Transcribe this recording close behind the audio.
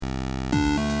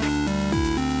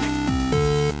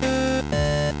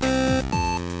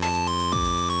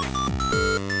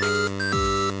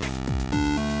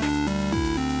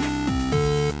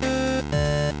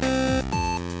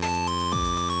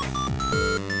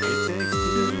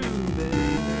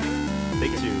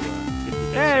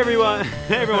Hey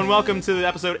everyone, welcome to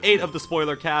episode 8 of the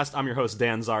Spoiler Cast. I'm your host,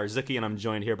 Dan Zarzicki, and I'm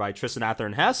joined here by Tristan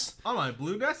Athern Hess. On my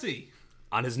blue Nessie.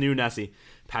 On his new Nessie.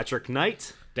 Patrick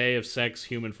Knight. Day of Sex,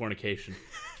 Human Fornication.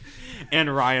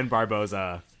 And Ryan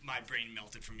Barboza. My brain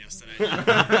melted from yesterday.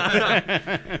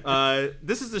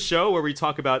 This is the show where we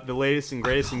talk about the latest and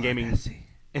greatest in gaming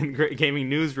gaming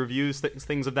news, reviews,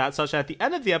 things of that such. At the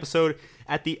end of the episode,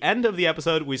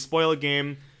 we spoil a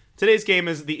game. Today's game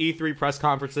is the E3 press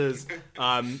conferences.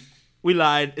 We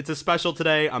lied. It's a special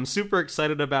today. I'm super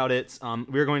excited about it.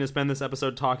 We're going to spend this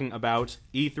episode talking about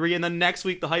E3, and then next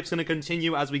week the hype's going to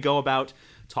continue as we go about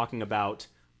talking about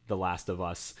The Last of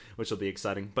Us, which will be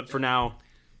exciting. But for now...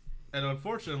 And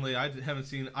unfortunately, I haven't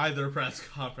seen either press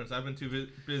conference. I've been too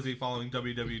busy following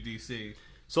WWDC.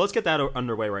 So let's get that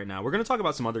underway right now. We're going to talk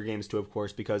about some other games too, of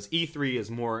course, because E3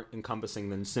 is more encompassing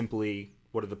than simply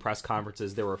what are the press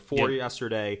conferences. There were 4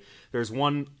 yesterday. There's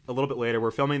one a little bit later.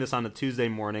 We're filming this on a Tuesday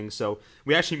morning, so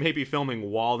we actually may be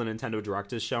filming while the Nintendo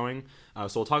Direct is showing.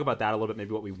 So we'll talk about that a little bit,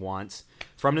 maybe what we want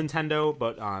from Nintendo.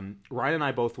 But Ryan and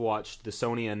I both watched the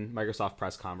Sony and Microsoft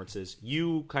press conferences.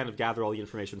 You kind of gather all the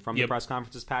information from the press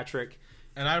conferences, Patrick.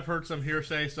 And I've heard some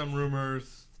hearsay, some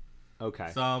rumors.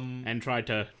 Okay. And tried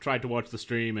to watch the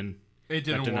stream and it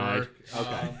didn't work.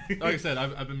 Okay. Like I said,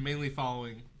 I've been mainly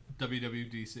following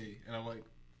WWDC, and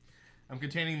I'm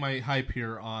containing my hype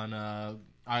here on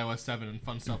iOS 7 and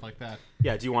fun stuff like that.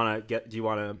 Yeah. Do you want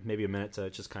to maybe a minute to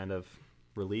just kind of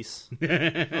release? Give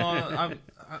me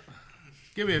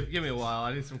a while.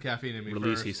 I need some caffeine in me.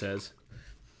 Release, first. he says.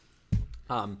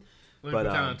 Let me put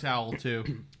down a towel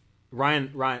too.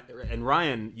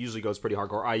 Ryan usually goes pretty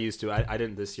hardcore. I used to. I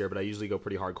didn't this year, but I usually go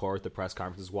pretty hardcore at the press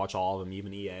conferences. Watch all of them,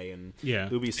 even EA and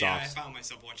Ubisoft. Yeah, I found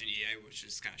myself watching EA, which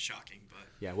is kind of shocking. But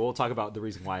yeah, we'll talk about the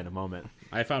reason why in a moment.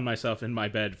 I found myself in my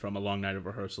bed from a long night of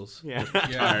rehearsals. Yeah,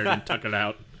 tired and tuck it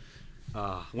out.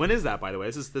 When is that, by the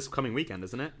way? This coming weekend,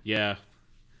 isn't it? Yeah.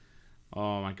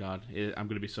 Oh my God, I'm going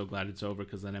to be so glad it's over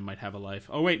because then I might have a life.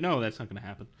 Oh wait, no, that's not going to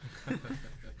happen.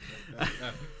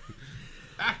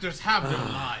 Actors have their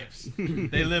lives.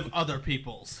 They live other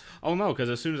people's. Oh no, because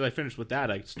as soon as I finish with that,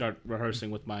 I start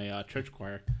rehearsing with my church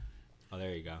choir. Oh,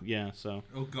 there you go. Yeah, so.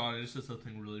 Oh God, it's just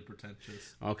something really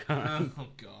pretentious. Oh God. Oh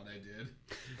God, I did.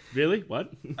 Really?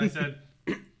 What? I said.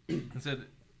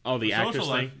 Oh, the actors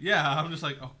thing? Yeah, I'm just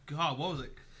like, oh God, what was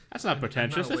it? That's not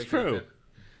pretentious. That's true.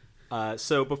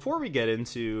 So before we get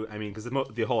into, because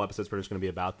the whole episode's pretty much going to be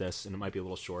about this, and it might be a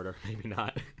little shorter, maybe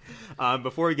not.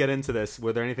 Before we get into this,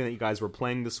 were there anything that you guys were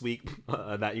playing this week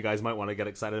that you guys might want to get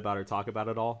excited about or talk about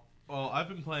at all? Well, I've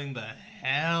been playing the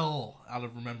hell out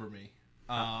of Remember Me.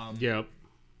 Yep.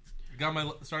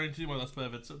 Starting to do my Let's Play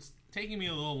of it, so it's taking me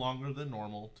a little longer than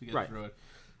normal to get through it.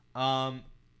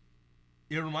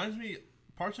 It reminds me,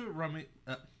 parts of it run me...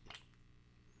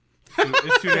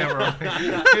 It's too damn early.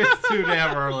 It's too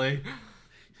damn early.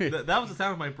 That was the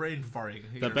sound of my brain farting.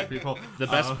 The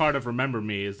best part of Remember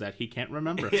Me is that he can't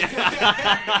remember.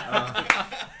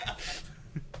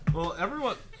 Well,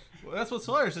 everyone... That's what's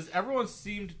hilarious, is everyone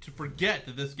seemed to forget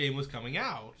that this game was coming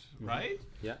out, right?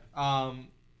 Yeah.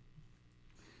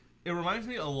 It reminds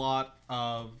me a lot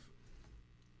of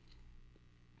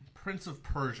Prince of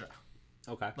Persia.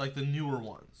 Okay. Like the newer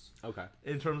ones. Okay.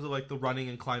 In terms of like the running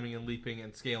and climbing and leaping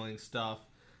and scaling stuff.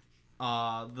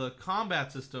 The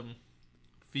combat system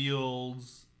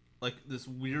feels like this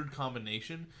weird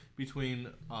combination between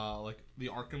like the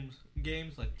Arkham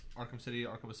games, like Arkham City,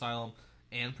 Arkham Asylum,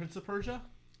 and Prince of Persia.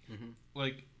 Mm-hmm.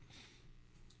 Like,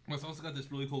 it's also got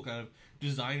this really cool kind of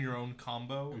design your own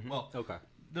combo. Mm-hmm. Well, okay.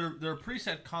 They're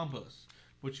preset combos.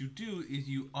 What you do is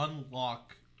you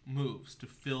unlock moves to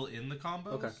fill in the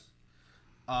combos. Okay.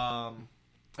 I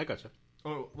gotcha.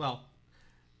 Oh well,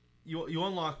 you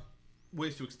unlock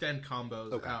ways to extend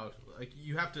combos out. Like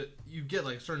you get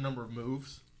like a certain number of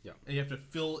moves. Yeah. And you have to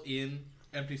fill in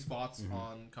empty spots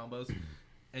on combos,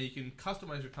 and you can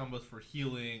customize your combos for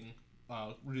healing,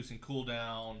 reducing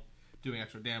cooldown, doing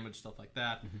extra damage, stuff like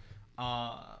that.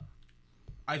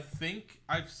 I think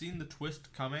I've seen the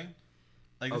twist coming.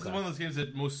 Like this is one of those games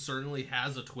that most certainly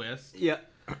has a twist. Yeah.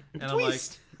 And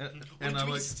twist. I'm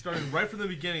like starting right from the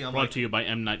beginning. I'm Brought to you by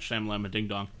M. Night Shyamalan Ding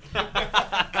Dong.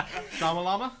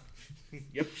 Shamalama?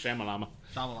 Yep, Shamalama.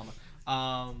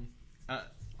 I'm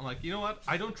like, you know what?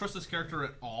 I don't trust this character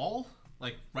at all.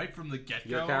 Like right from the get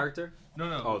go. Your character?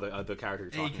 No. Oh, the character.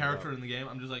 You're talking character about. In the game.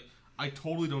 I'm just like, I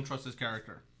totally don't trust this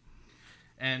character.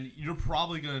 And you're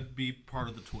probably gonna be part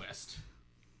of the twist.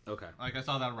 Okay. Like I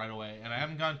saw that right away, and I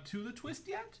haven't gone to the twist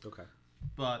yet. Okay.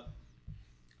 But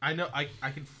I know I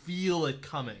can feel it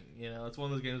coming. You know, it's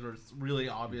one of those games where it's really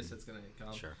obvious it's going to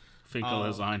come. Sure. Finkel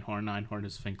is Einhorn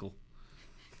is Finkel.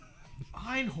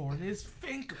 Einhorn is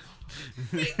Finkel.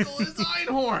 Finkel is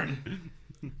Einhorn.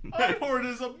 Einhorn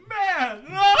is a man.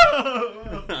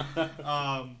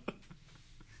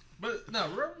 But no,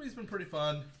 Rubber's been pretty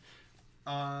fun.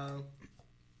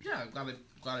 Yeah, glad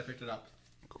I picked it up.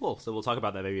 Cool. So we'll talk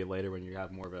about that maybe later when you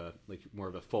have more of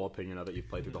a full opinion of it. You've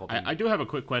played through the whole thing. I do have a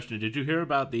quick question. Did you hear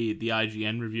about the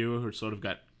IGN reviewer who sort of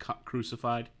got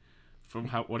crucified from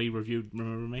what he reviewed?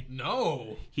 Remember me?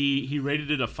 No. He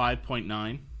rated it a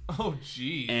 5.9. Oh,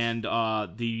 jeez. And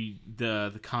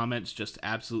the comments just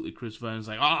absolutely crucified. It's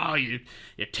like, oh, you're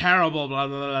terrible, blah,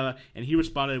 blah, blah. And he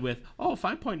responded with,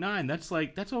 5.9.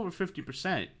 That's over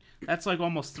 50%. That's like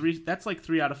almost 3. That's like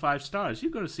 3 out of 5 stars. You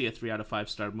go to see a 3 out of 5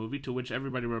 star movie. To which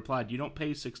everybody replied, "You don't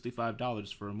pay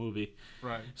 $65 for a movie."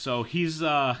 Right. So he's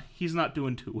not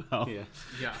doing too well. Yeah.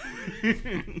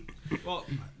 Well,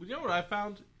 you know what I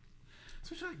found?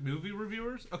 Especially like movie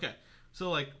reviewers. Okay, so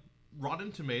like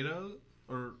Rotten Tomatoes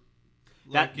or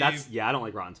like I don't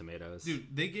like Rotten Tomatoes.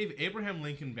 Dude, they gave Abraham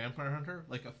Lincoln Vampire Hunter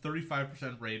like a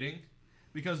 35% rating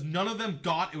because none of them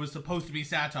got it was supposed to be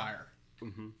satire.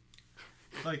 Mm-hmm.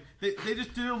 Like, they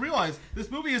just didn't realize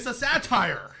this movie is a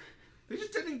satire. They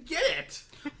just didn't get it.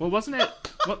 Well, wasn't it?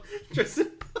 Well,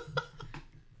 Tristan,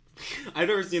 I've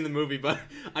never seen the movie, but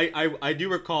I do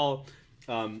recall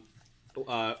talking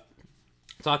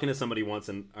to somebody once,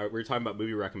 and we were talking about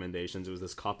movie recommendations. It was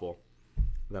this couple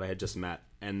that I had just met,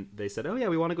 and they said, "Oh yeah,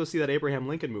 we want to go see that Abraham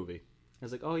Lincoln movie." I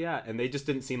was like, "Oh yeah," and they just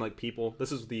didn't seem like people.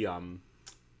 This is the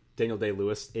Daniel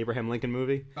Day-Lewis Abraham Lincoln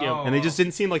movie, and they just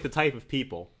didn't seem like the type of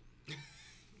people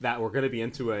that were going to be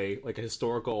into a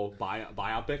historical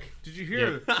biopic. Did you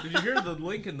hear? Did you hear the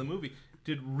Lincoln the movie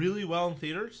did really well in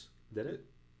theaters? Did it?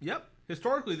 Yep.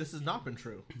 Historically, this has not been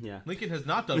true. Yeah. Lincoln has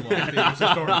not done well in theaters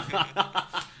historically.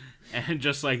 And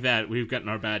just like that, we've gotten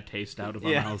our bad taste out of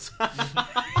our mouths.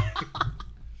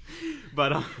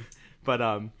 But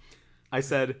I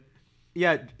said,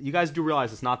 "Yeah, you guys do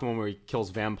realize it's not the one where he kills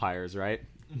vampires, right?"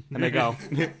 And they go,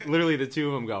 literally the two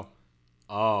of them go,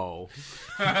 "Oh."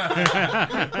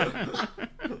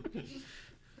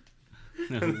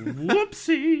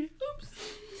 Whoopsie.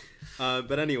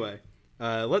 But anyway,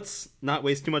 let's not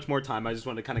waste too much more time. I just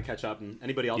wanted to kind of catch up. And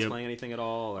anybody else playing anything at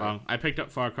all? Or? I picked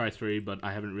up Far Cry 3, but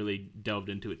I haven't really delved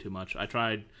into it too much. I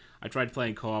tried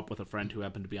playing co-op with a friend who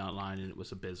happened to be online, and it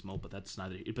was abysmal. But that's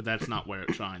not where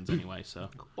it shines anyway. So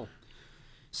cool.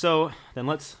 So then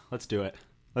let's do it.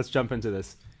 Let's jump into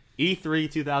this. E3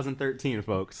 2013,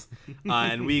 folks,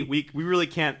 and we really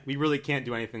can't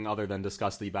do anything other than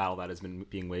discuss the battle that has been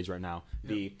being waged right now.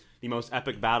 Yep. The most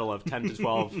epic battle of 10 to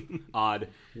 12 odd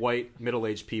white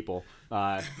middle-aged people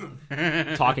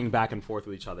talking back and forth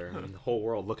with each other, and the whole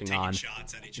world looking taking on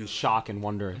shots at each in other. shock and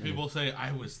wonder. And people say,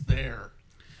 "I was there.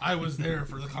 I was there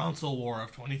for the console war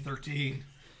of 2013."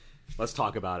 Let's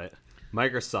talk about it.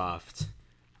 Microsoft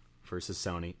versus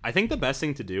Sony. I think the best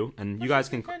thing to do, and you guys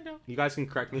can correct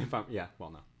me if I'm... Yeah, well,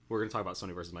 no. We're going to talk about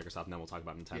Sony versus Microsoft, and then we'll talk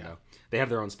about Nintendo. Yeah. They have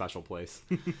their own special place.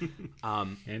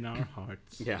 In our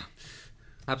hearts. Yeah.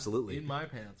 Absolutely. In my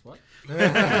pants. What?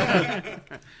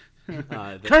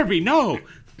 Kirby, no!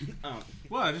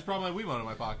 Well, I just brought my Wiimote in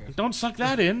my pocket. Don't suck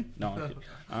that in. No.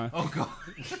 Oh, God.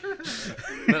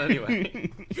 But anyway...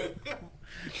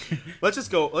 Let's just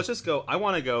go. I think I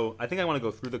want to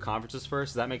go through the conferences first.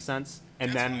 Does that make sense? And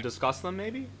That's then fine. discuss them,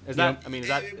 maybe. Is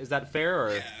that fair?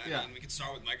 Or Yeah, I mean, we can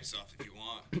start with Microsoft if you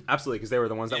want. Absolutely, because they were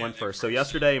the ones that went first. So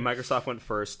yesterday, Microsoft went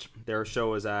first. Their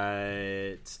show was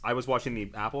at... I was watching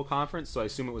the Apple conference, so I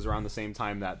assume it was around the same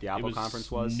time that the Apple conference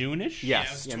was. Noonish?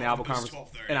 Yes, Yeah, and the 12, Apple conference.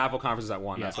 12:30. And Apple conference is at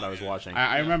 1. Yeah. That's what I was watching.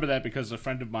 I remember that because a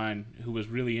friend of mine who was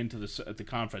really into the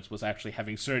conference was actually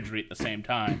having surgery at the same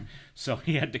time, so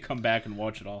he had to come back and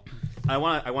watch it all. I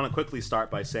want to quickly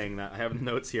start by saying that I have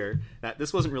notes here that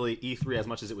this wasn't really E3 as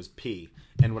much as it was P.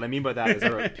 And what I mean by that is I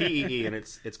wrote PEE, and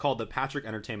it's called the Patrick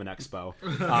Entertainment Expo.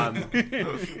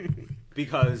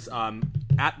 Because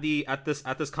at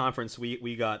this conference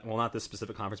we got, well, not this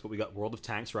specific conference, but we got World of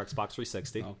Tanks for Xbox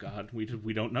 360. Oh God, we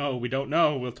don't know.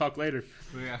 We'll talk later.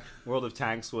 Yeah. World of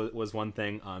Tanks was one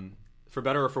thing. For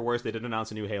better or for worse, they did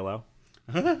announce a new Halo.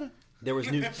 There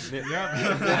was new. We'll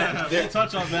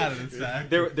touch on that in a sec.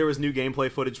 There was new gameplay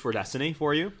footage for Destiny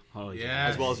for you, Oh Yeah.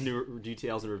 as well as new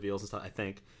details and reveals and stuff. I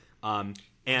think.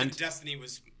 And Destiny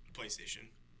was PlayStation.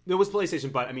 it was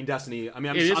PlayStation, but I mean Destiny. I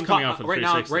mean, It is coming out for right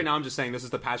now. 360. Right now, I'm just saying this is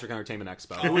the Patrick Entertainment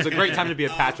Expo. It was a great time to be a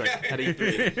Patrick at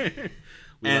E3.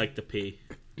 We And- like the P.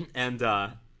 And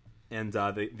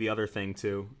the other thing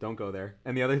too. Don't go there.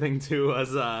 And the other thing too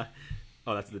was oh,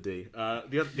 that's the D. I'm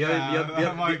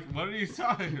like, what are you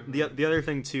talking about? The other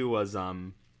thing too was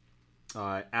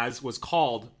as was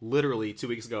called literally 2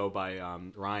 weeks ago by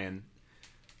Ryan.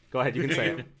 Go ahead. You can say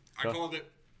it. I called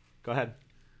it. Go ahead.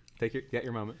 Get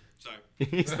your moment. Sorry.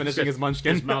 He's finishing his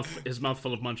munchkin. His mouth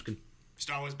full of munchkin.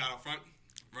 Star Wars Battlefront,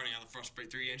 running on the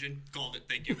Frostbite 3 engine. Called it.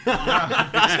 Thank you.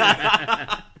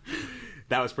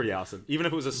 That was pretty awesome. Even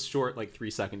if it was a short,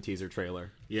 3-second teaser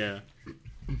trailer. Yeah.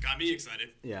 Got me excited.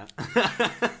 Yeah.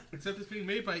 Except it's being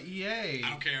made by EA. I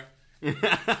don't care.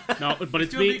 No, but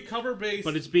it's gonna be being cover based.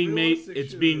 but it's being made.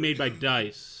 It's being made by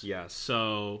DICE. Yes.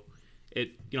 So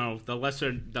the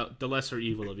lesser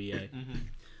evil of EA. Mm-hmm.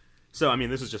 So I mean,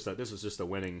 this was just a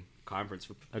winning conference,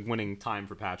 a winning time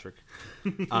for Patrick.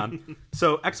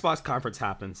 So Xbox conference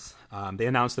happens. They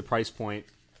announced the price point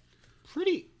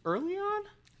pretty early on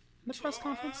in the press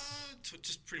conference.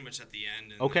 Just pretty much at the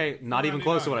end. And Okay, not even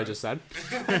close to what I just said.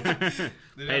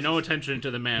 Pay no attention to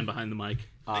the man behind the mic.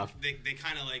 They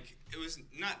kind of it was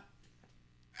not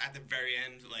at the very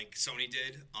end like Sony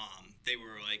did. They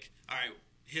were like, all right,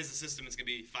 here's the system. It's gonna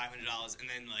be $500, and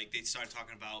then they started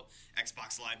talking about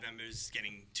Xbox Live members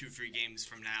getting 2 free games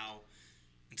from now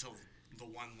until the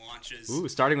one launches. Ooh,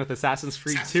 starting with Assassin's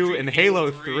Creed 2 and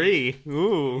Halo 3.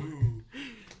 Ooh.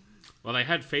 Well, they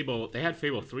had Fable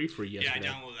 3 free yesterday.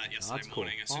 Yeah, I downloaded that yesterday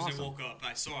morning. As soon as I woke up,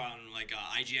 I saw it on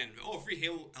IGN. Oh, free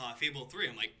Fable 3.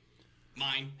 I'm like,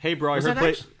 mine. Hey bro, I Was heard that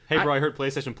actually- I heard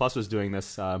PlayStation Plus was doing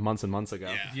this months and months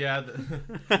ago. Yeah.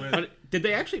 But did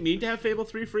they actually mean to have Fable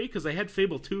 3 free? Because they had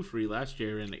Fable 2 free last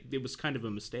year, and it was kind of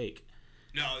a mistake.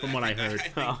 No, From what I heard.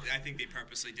 I think they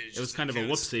purposely did it. It was kind of a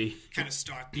whoopsie. Kind of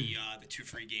start the 2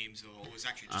 free games. So it was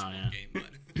actually just one game, but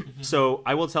So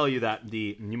I will tell you that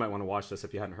you might want to watch this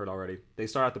if you hadn't heard already. They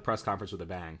start out the press conference with a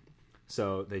bang.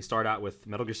 So they start out with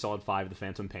Metal Gear Solid 5: The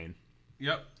Phantom Pain.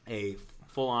 Yep. A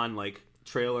full-on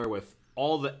trailer with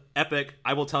all the epic.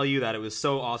 I will tell you that it was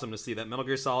so awesome to see that Metal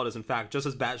Gear Solid is in fact just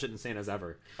as batshit insane as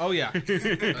ever. Oh yeah.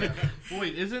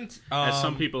 Wait, isn't As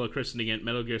some people are christening it,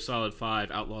 Metal Gear Solid 5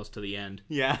 Outlaws to the End.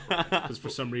 Yeah. Because for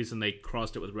some reason they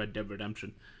crossed it with Red Dead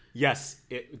Redemption. Yes,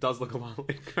 it does look a lot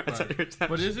like Red Dead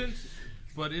Redemption.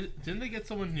 didn't they get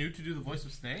someone new to do the voice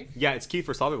of Snake? Yeah, it's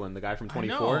Kiefer Sutherland, the guy from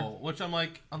 24. I know, which I'm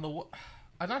like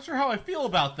I'm not sure how I feel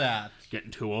about that.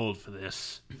 Getting too old for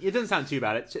this. It doesn't sound too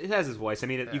bad. It has his voice. I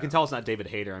mean, you can tell it's not David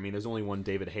Hayter. I mean, there's only one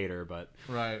David Hayter, but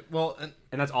Right. Well, and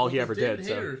that's all he ever did.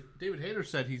 David Hayter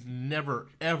said he's never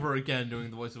ever again doing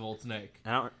the voice of Old Snake.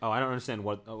 I don't understand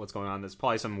what's going on. There's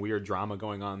probably some weird drama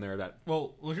going on there.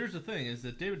 Well, here's the thing: is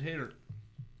that David Hayter,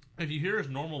 if you hear his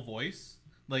normal voice,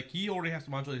 he already has to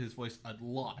modulate his voice a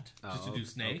lot just to do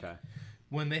Snake. Okay.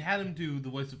 When they had him do the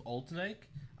voice of Old Snake,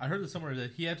 I heard this somewhere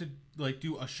that he had to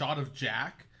do a shot of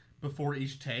Jack before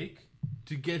each take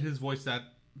to get his voice that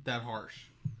harsh.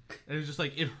 And it was just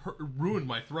it ruined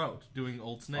my throat doing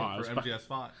Old Snake for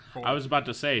MGS5. I was about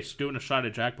to say, doing a shot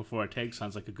of Jack before a take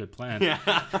sounds like a good plan. Yeah.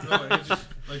 No, it's just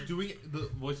doing the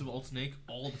voice of Old Snake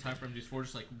all the time for MGS4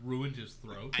 just ruined his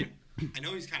throat. I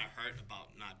know he's kind of hurt about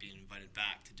not being invited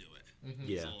back to do it. Mm-hmm.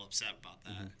 He's Yeah. a little upset about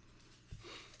that.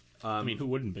 I mean, who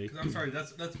wouldn't be? I'm sorry,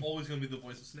 that's always going to be the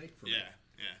voice of Snake for me. Yeah.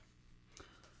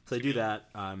 So they do that.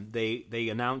 They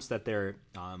announced that they're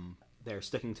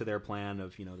sticking to their plan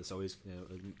of this always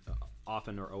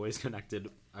often or always connected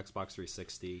Xbox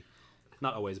 360.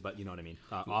 Not always, but you know what I mean.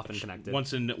 Often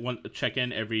connected. Check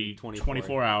in every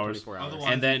 24 hours. 24 hours.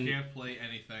 Otherwise, And then- you can't play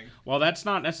anything. Well, that's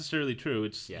not necessarily true.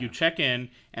 It's Yeah. you check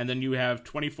in, and then you have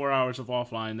 24 hours of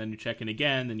offline. Then you check in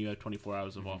again, then you have 24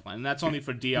 hours of offline. And that's only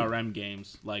for DRM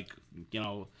games,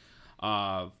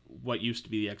 what used to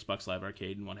be the Xbox Live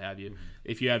Arcade and what have you.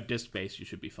 If you have disc based, you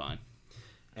should be fine.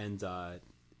 And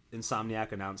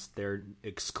Insomniac announced their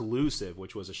exclusive,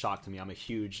 which was a shock to me. I'm a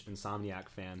huge Insomniac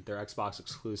fan. Their Xbox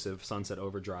exclusive, Sunset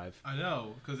Overdrive, I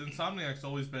know, because Insomniac's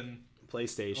always been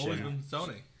PlayStation.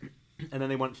 Sony. And then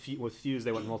they went with Fuse.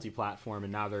 They went multi-platform,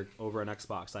 and now they're over on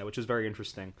Xbox side, which is very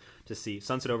interesting to see.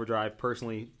 Sunset Overdrive,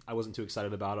 personally, I wasn't too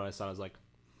excited about it. I thought it was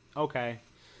okay.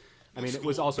 I mean, it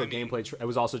was also a gameplay. It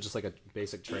was also just a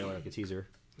basic trailer, a teaser.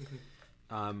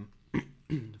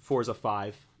 Forza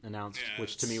 5 announced,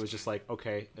 which to me was just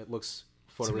okay, it looks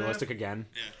photorealistic again.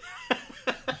 Yeah.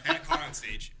 And a car on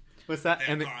stage. What's that? They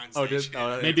had a car on stage.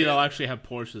 Maybe they'll actually have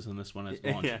Porsches in this one as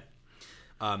launch. Yeah.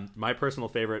 My personal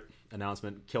favorite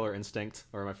announcement, Killer Instinct,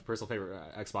 or my personal favorite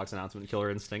Xbox announcement, Killer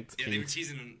Instinct. Yeah, they were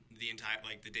teasing the entire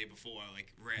the day before.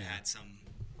 Rare had some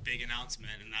big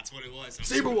announcement, and that's what it was.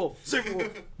 Saberwolf.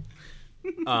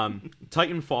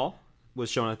 Titanfall was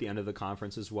shown at the end of the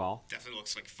conference as well. Definitely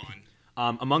looks like fun.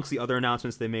 Amongst the other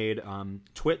announcements they made,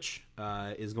 Twitch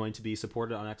is going to be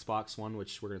supported on Xbox One,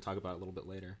 which we're going to talk about a little bit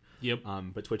later. Yep.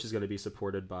 But Twitch is going to be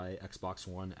supported by Xbox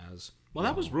One as Well,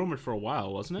 that was rumored for a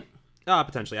while, wasn't it?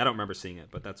 potentially. I don't remember seeing it,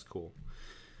 but that's cool.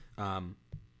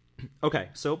 Okay,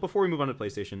 so before we move on to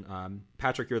PlayStation,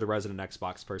 Patrick, you're the resident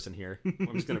Xbox person here.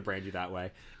 I'm just going to brand you that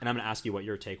way, and I'm going to ask you what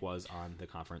your take was on the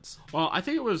conference. Well, I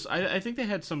think it was. I think they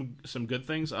had some good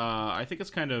things. I think it's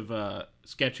kind of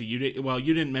sketchy. You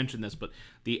didn't mention this, but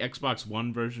the Xbox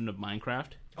One version of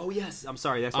Minecraft. Oh yes, I'm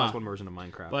sorry, the Xbox One version of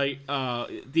Minecraft. Like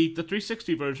the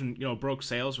 360 version, broke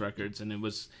sales records, and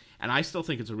I still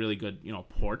think it's a really good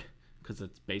port, because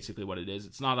that's basically what it is.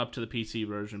 It's not up to the PC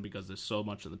version because there's so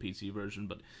much of the PC version,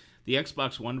 but the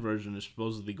Xbox One version is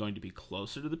supposedly going to be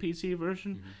closer to the PC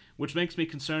version, which makes me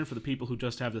concerned for the people who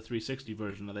just have the 360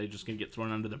 version. Are they just going to get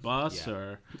thrown under the bus? Yeah.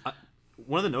 Or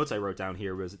one of the notes I wrote down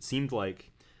here was it seemed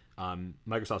like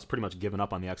Microsoft's pretty much given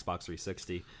up on the Xbox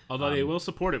 360. Although they will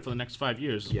support it for the next 5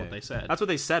 years, is what they said. That's what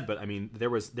they said, but I mean, there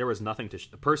was nothing to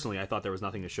personally, I thought there was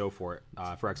nothing to show for it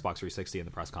for Xbox 360 in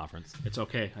the press conference. It's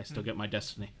okay. I still get my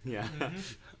destiny. Yeah.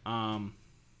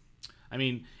 I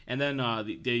mean, and then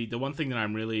the one thing that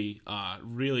I'm really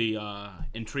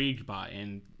intrigued by,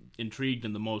 and intrigued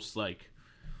in the most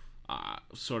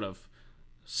sort of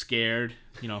scared,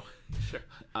 sure.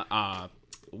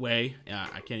 Way.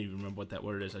 I can't even remember what that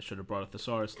word is. I should have brought a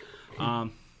thesaurus. Yeah,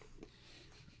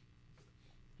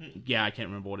 I can't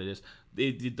remember what it is.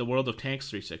 The World of Tanks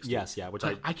 360. Yes, yeah. Which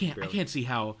I can't see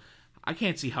how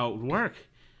it would work.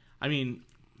 I mean,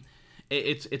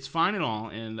 it's fine and all,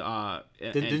 and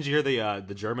didn't you hear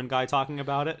the German guy talking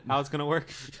about it? How it's going to work?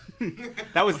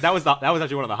 that was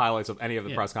actually one of the highlights of any of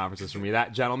the press conferences for me.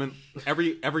 That gentleman,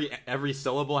 every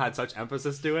syllable had such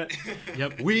emphasis to it.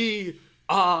 Yep. We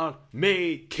are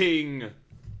making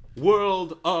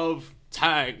World of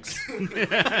Tanks.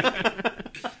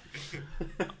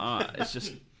 It's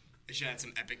just. They should have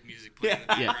some epic music playing in the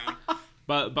background.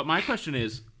 But my question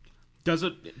is, does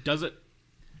it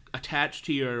attach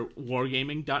to your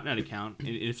wargaming.net account?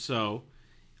 And if so,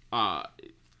 do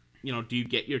you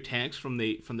get your tanks from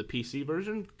the PC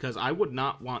version? Because I would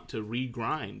not want to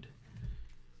regrind.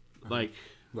 Like,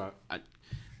 right.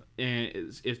 And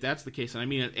if that's the case, and I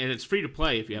mean, and it's free to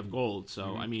play if you have gold.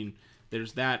 So I mean,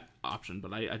 there's that option.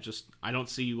 But I don't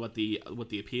see what the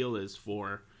appeal is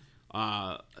for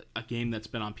a game that's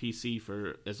been on PC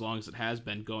for as long as it has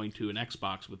been, going to an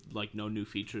Xbox with no new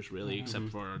features really, except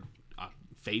for a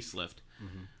facelift.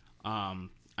 I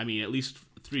mean, at least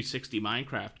 360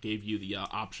 Minecraft gave you the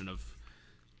option of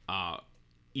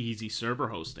easy server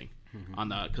hosting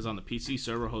because on the PC,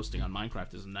 server hosting on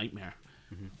Minecraft is a nightmare.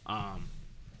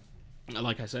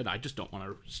 Like I said, I just don't want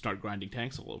to start grinding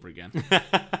tanks all over again.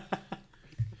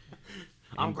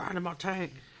 I'm grinding my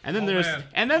tank. And then there's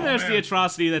the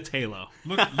atrocity that's Halo.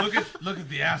 Look at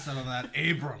the asset on that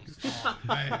Abrams. Oh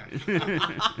man,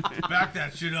 back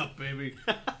that shit up, baby.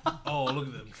 Oh, look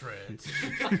at them treads.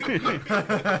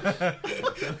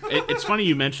 It's funny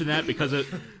you mention that, because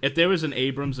if there was an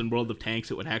Abrams in World of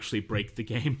Tanks, it would actually break the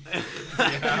game.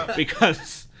 Yeah.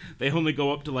 Because they only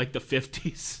go up to the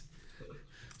 50s.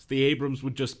 The Abrams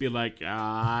would just be like,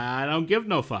 I don't give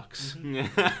no fucks.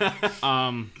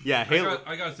 Yeah, Halo.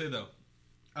 I gotta say though,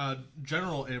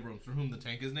 General Abrams, for whom the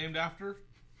tank is named after,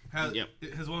 has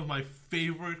one of my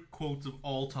favorite quotes of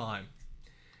all time.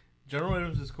 General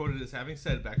Abrams is quoted as having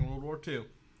said back in World War II,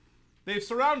 "They've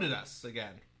surrounded us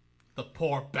again, the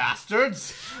poor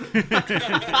bastards."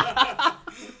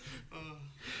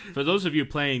 For those of you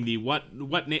playing the what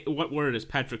word is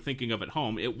Patrick thinking of at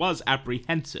home, it was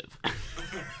apprehensive.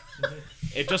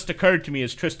 It just occurred to me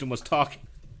as Tristan was talking.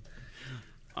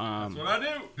 That's what I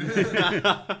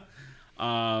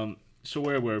do. So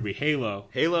where were we? Halo,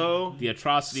 the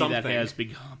atrocity that has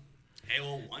begun.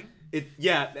 Halo 1? It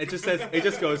just says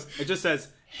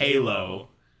Halo.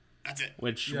 That's it.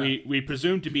 Which we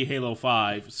presume to be Halo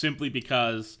 5, simply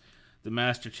because the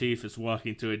Master Chief is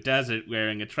walking through a desert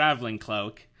wearing a traveling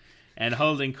cloak and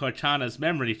holding Cortana's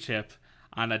memory chip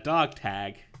on a dog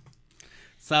tag.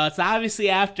 So it's obviously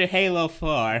after Halo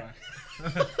 4.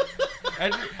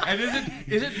 and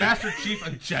isn't Master Chief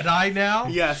a Jedi now?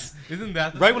 Yes. Isn't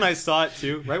that right when I saw it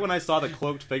too? Right when I saw the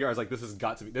cloaked figure, I was like,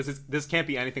 this can't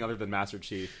be anything other than Master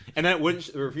Chief. And then it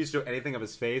refused to show anything of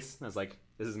his face. And I was like,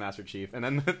 this is Master Chief. And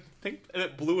then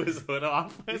it blew his hood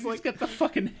off. I was like, get the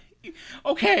fucking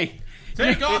okay.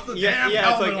 Take off the damn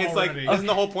helmet it's already. Isn't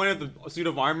the whole point of the suit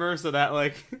of armor so that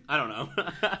I don't know.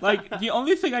 The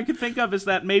only thing I could think of is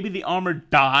that maybe the armor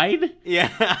died. Yeah.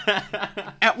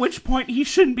 At which point he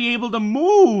shouldn't be able to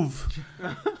move.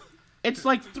 It's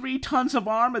 3 tons of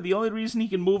armor. The only reason he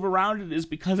can move around it is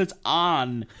because it's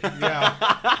on.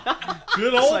 Yeah.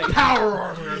 Good old power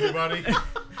armor, everybody.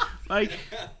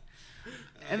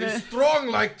 And His then, strong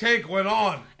like tank went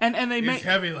on. and they His made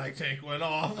heavy like tank went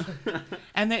off.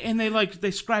 and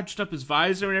they scratched up his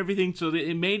visor and everything, so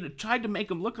it tried to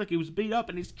make him look like he was beat up,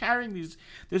 and he's carrying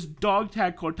this dog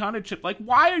tag Cortana chip. Like,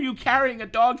 why are you carrying a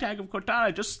dog tag of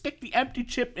Cortana? Just stick the empty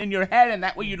chip in your head, and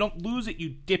that way you don't lose it,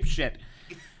 you dipshit.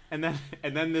 And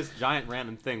then this giant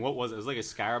random thing. What was it? It was like a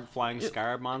flying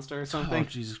scarab monster or something. Oh,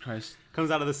 Jesus Christ.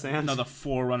 Comes out of the sand. Another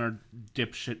Forerunner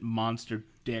dipshit monster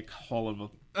dick hole of a...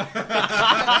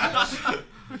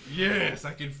 Yes,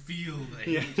 I can feel the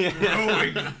hate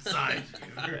growing inside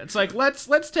you. It's like,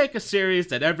 let's take a series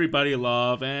that everybody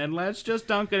love, and let's just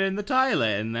dunk it in the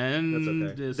toilet, and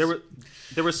then... That's okay.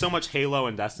 There was so much Halo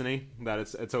and Destiny that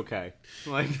it's okay.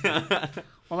 Like...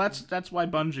 Well, that's why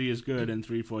Bungie is good and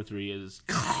 343 is...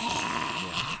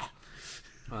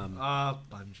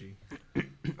 Bungie.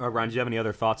 Ryan, do you have any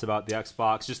other thoughts about the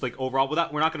Xbox? Just like overall, we're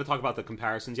not going to talk about the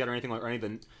comparisons yet or anything like, or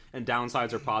anything, and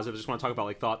downsides or positives. Just want to talk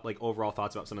about overall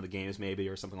thoughts about some of the games maybe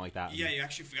or something like that. Yeah, you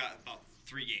actually forgot about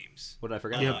 3 games. What did I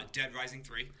forget? Dead Rising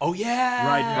 3. Oh yeah.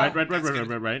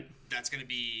 Right. That's going to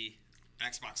be an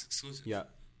Xbox exclusive. Yeah.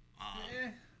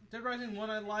 Dead Rising 1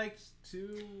 I liked,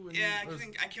 2... Yeah, I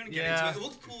couldn't get into it. It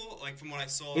looked cool, like, from what I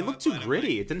saw. It looked too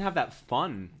gritty. It didn't have that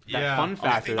fun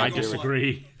factor. I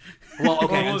disagree. Well,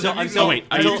 okay, until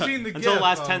the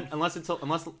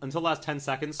last 10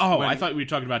 seconds. Oh, I thought we were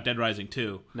talking about Dead Rising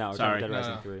 2. No, we're sorry, talking Dead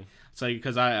Rising 3. So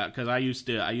because I used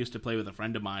to play with a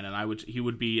friend of mine, and he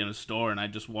would be in a store, and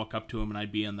I'd just walk up to him, and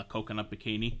I'd be in the coconut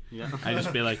bikini. Yeah. I'd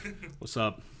just be like, "What's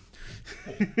up?"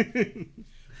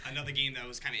 Another game that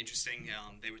was kind of interesting,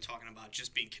 they were talking about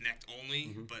just being Kinect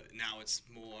only, but now it's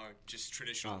more just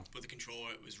traditional. With the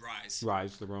controller, it was Rise.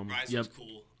 Rise, the Roman. Rise was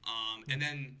cool. And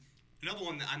then another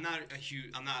one that I'm not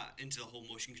into the whole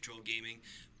motion control gaming,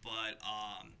 but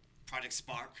Project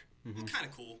Spark looked kind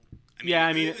of cool.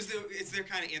 It's their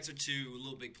kind of answer to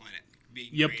Little Big Planet,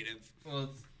 being creative. Well,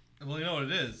 you know what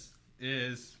it is?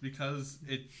 Is because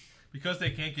they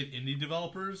can't get indie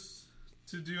developers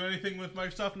to do anything with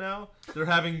Microsoft now, they're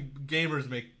having gamers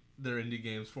make their indie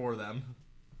games for them.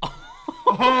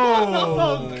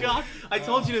 Oh God! I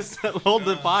told you to hold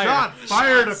the fire. Shot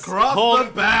fired across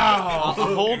the bow.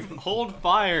 Hold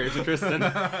fire, Tristan.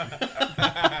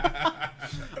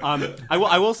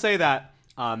 I will say that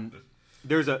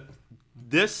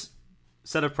this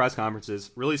set of press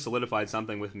conferences really solidified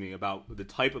something with me about the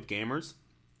type of gamers.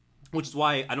 Which is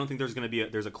why I don't think there's going to be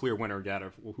there's a clear winner yet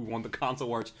of who won the console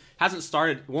wars.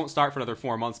 Won't start for another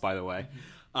 4 months, by the way.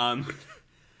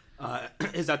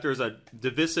 Is that there's a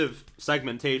divisive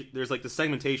segmentation. There's like the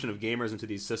segmentation of gamers into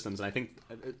these systems, and I think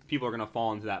people are going to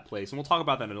fall into that place. And we'll talk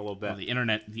about that in a little bit. Well,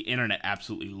 the internet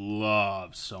absolutely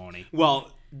loves Sony. Well,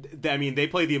 they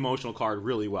play the emotional card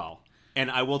really well,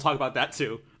 and I will talk about that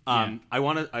too. I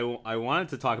wanted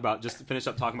to talk about just to finish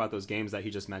up talking about those games that he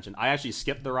just mentioned. I actually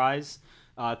skipped the Rise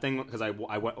thing because I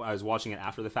was watching it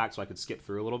after the fact, so I could skip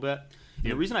through a little bit.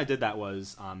 And the reason I did that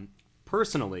was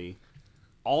personally,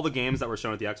 all the games that were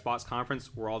shown at the Xbox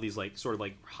conference were all these like sort of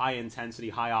like high intensity,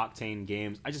 high octane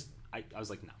games. I was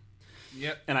like, no.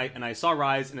 Yep. And I saw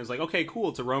Rise and it was like, okay, cool,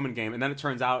 it's a Roman game. And then it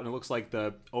turns out and it looks like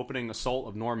the opening assault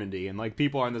of Normandy, and like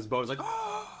people are on this boat. It's like,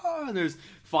 oh, and there's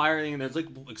firing and there's like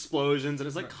explosions, and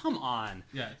it's like, come on.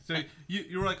 Yeah. So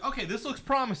you were like, okay, this looks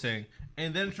promising,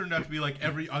 and then it turned out to be like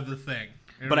every other thing.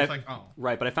 And But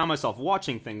but I found myself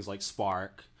watching things like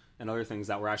Spark and other things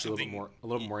that were actually a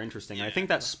little more interesting. Yeah. And I think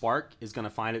that Spark is going to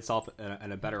find itself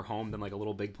in a better home than like a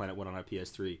Little Big Planet would on a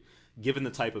PS3, given the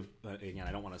type of again,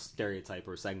 I don't want to stereotype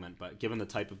or segment, but given the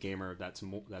type of gamer that's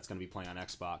going to be playing on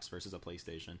Xbox versus a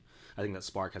PlayStation, I think that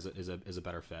Spark is a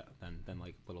better fit than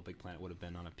like Little Big Planet would have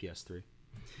been on a PS3.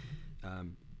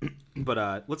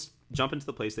 But let's jump into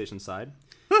the PlayStation side.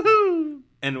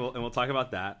 And we'll talk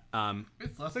about that.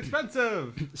 It's less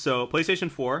expensive. So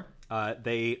PlayStation 4,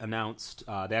 they announced,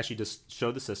 they actually just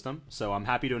showed the system. So I'm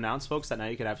happy to announce, folks, that now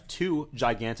you can have 2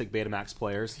 gigantic Betamax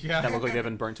players that look like they've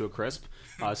been burnt to a crisp,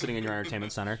 sitting in your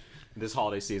entertainment center this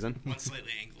holiday season. One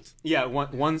slightly angled. Yeah,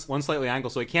 one slightly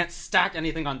angled, so I can't stack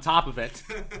anything on top of it.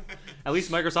 At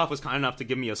least Microsoft was kind enough to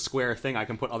give me a square thing I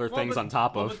can put other things on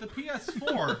top of. But the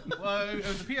PS4,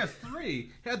 the PS3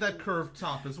 had that curved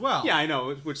top as well. Yeah, I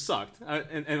know, which sucked.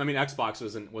 And I mean, Xbox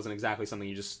wasn't exactly something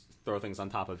you just throw things on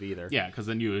top of either. Yeah, because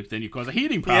then you cause a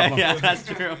heating problem. Yeah, that's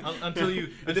true. Until you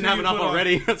didn't have enough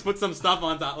already. Let's put some stuff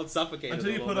on top. Let's suffocate.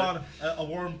 Until you put on a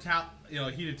warm towel,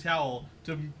 heated towel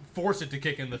to force it to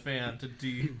kick in the fan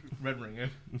to red ring it.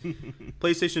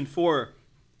 PlayStation 4,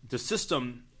 the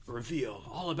system reveal,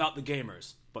 all about the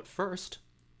gamers. But first,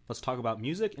 let's talk about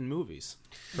music and movies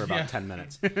for about 10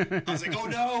 minutes. I was like, oh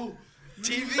no,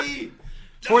 TV.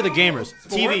 For the gamers.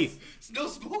 TV. No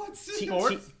sports.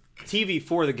 TV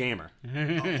for the gamer.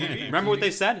 Remember what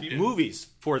they said? Movies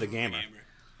for the gamer.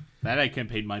 That ad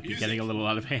campaign might be Music. getting a little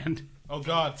out of hand. Oh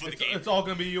God, For the it's all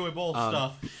gonna be UA Bowl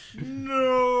stuff.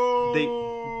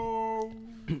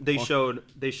 They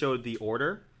showed The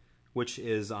Order, which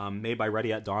is made by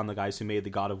Ready at Dawn, the guys who made the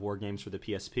God of War games for the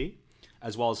PSP,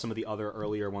 as well as some of the other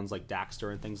earlier ones like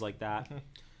Daxter and things like that.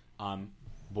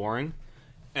 Boring.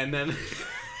 And then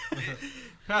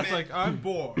Pat's like, I'm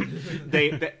bored.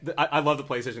 I love the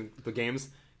PlayStation, the games.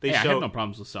 I have no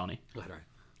problems with Sony.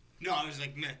 No, I was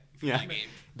like, meh. Yeah. That game.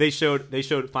 They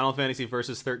showed Final Fantasy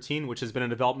Versus 13, which has been in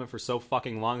development for so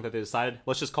fucking long that they decided,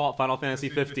 let's just call it Final Fantasy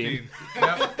 15.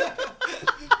 Yep.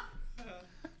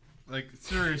 Like,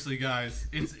 seriously, guys,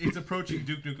 it's approaching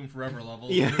Duke Nukem Forever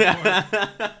levels. Yeah.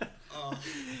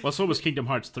 Well, so was Kingdom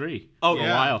Hearts 3 Oh, for a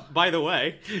yeah. while. By the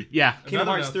way, Yeah. Kingdom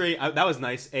Another Hearts note. 3, that was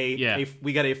nice.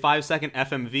 We got a 5-second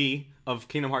FMV of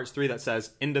Kingdom Hearts 3 that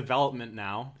says, in development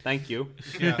now. Thank you.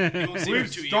 Yeah. You won't see it We've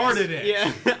for 2 started years.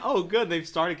 it. Yeah. Oh, good. They've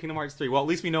started Kingdom Hearts 3. Well, at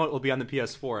least we know it will be on the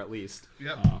PS4 at least.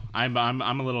 Yep. I'm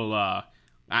a little.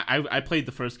 I played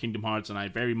the first Kingdom Hearts and I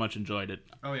very much enjoyed it.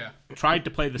 Oh yeah. Tried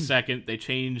to play the second. They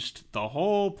changed the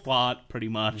whole plot pretty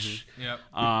much. Yep.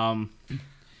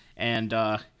 And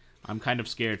I'm kind of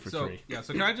scared for 3. Yeah.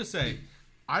 So can I just say,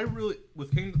 I really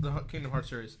with the Kingdom Hearts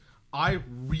series, I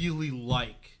really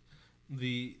like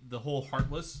the whole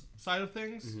Heartless side of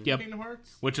things. in Yep. Kingdom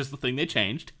Hearts. Which is the thing they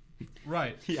changed.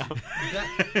 Right. Yeah.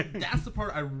 That's the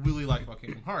part I really like about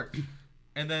Kingdom Hearts.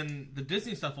 And then the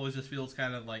Disney stuff always just feels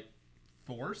kind of like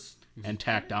forced And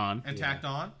tacked on. and tacked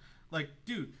on. Like,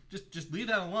 dude, just leave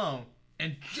that alone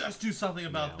and just do something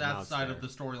about Yeah, well, that it's side fair. of the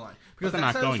storyline. Because they're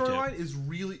that not side of the going to. storyline is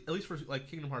really, at least for like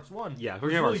Kingdom Hearts 1, Yeah, for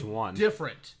was Kingdom Hearts really 1.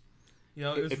 different. You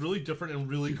know, it was If- really different and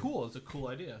really cool. It's a cool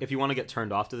idea. If you want to get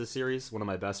turned off to the series, one of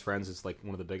my best friends is like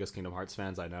one of the biggest Kingdom Hearts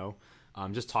fans I know.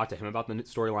 Just talk to him about the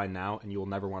storyline now, and you will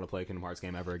never want to play a Kingdom Hearts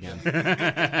game ever again.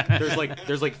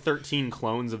 there's like 13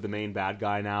 clones of the main bad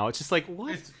guy now. It's just like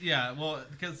what? Well,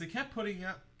 because they kept putting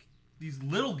out these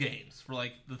little games for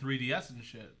like the 3DS and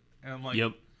shit. And I'm like,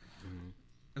 Yep.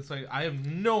 it's like, I have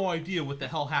no idea what the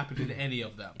hell happened in any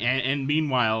of them. And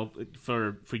meanwhile,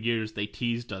 for years they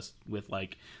teased us with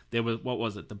like there was what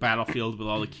was it, the battlefield with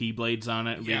all the Keyblades on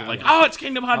it. And we Yeah. were like, oh, it's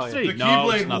Kingdom Hearts Oh, yeah. 3. The No,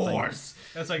 it's Keyblade nothing. Wars.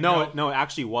 It's like, No, it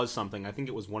actually was something. I think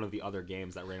it was one of the other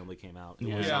games that randomly came out. It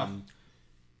was, Yeah.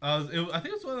 I think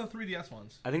it was one of the 3DS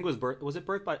ones. I think it was it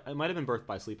Birth by? It might have been Birth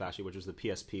by Sleep actually, which was the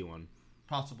PSP one.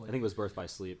 Possibly. I think it was Birth by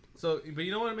Sleep. So, but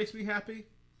you know what makes me happy?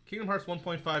 Kingdom Hearts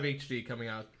 1.5 HD coming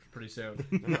out pretty soon.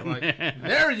 I'm like,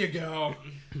 there you go.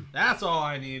 That's all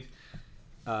I need.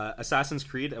 Assassin's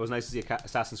Creed. It was nice to see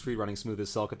Assassin's Creed running smooth as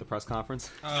silk at the press conference.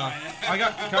 Can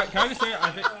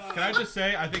I just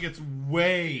say I think it's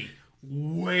way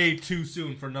too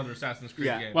soon for another Assassin's Creed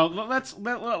Yeah. game. Well, let's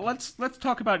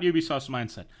talk about Ubisoft's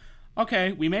mindset.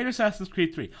 Okay, we made Assassin's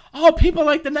Creed 3. Oh, people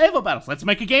like the naval battles. Let's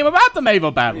make a game about the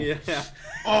naval battle. Yeah.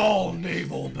 all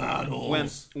naval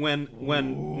battles. When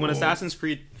Assassin's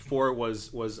Creed 4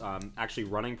 was actually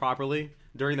running properly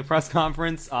during the press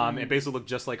conference, it basically looked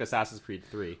just like Assassin's Creed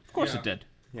 3. Of course Yeah. it did.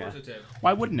 Yeah. Of course it did.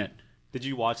 Why wouldn't it? Did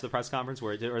you watch the press conference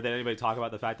or did anybody talk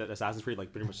about the fact that Assassin's Creed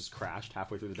like pretty much just crashed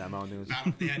halfway through the demo? And it was,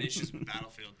 They had issues with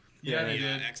Battlefield. Yeah, they The,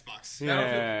 did. Xbox.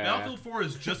 Yeah. Battlefield 4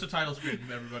 is just a title screen,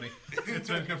 everybody. It's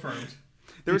been confirmed.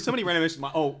 there were so many random issues.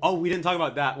 Oh, we didn't talk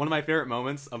about that. One of my favorite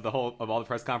moments of all the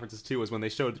press conferences too was when they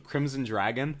showed Crimson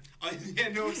Dragon Yeah,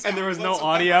 no sound and there was no whatsoever.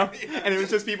 audio, Yeah. and it was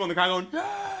just people in the crowd going,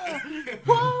 "Ah!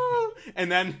 Whoa!"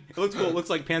 And then it looks cool. It looks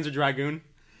like Panzer Dragoon,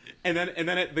 and then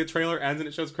the trailer ends and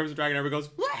it shows Crimson Dragon, and everybody goes,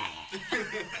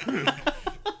 "Wah!"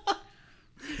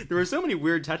 There were so many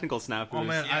weird technical snafus. Oh,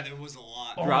 man. Yeah, there was a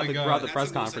lot. Oh throughout my the God. throughout the That's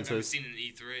press the most I've ever conferences. seen in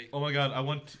E3. Oh my god,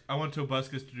 I went to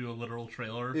Buscus to do a literal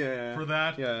trailer Yeah. for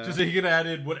that. Yeah. Just so he could add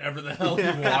in whatever the hell he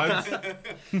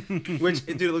wants. Which,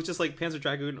 dude, it looks just like Panzer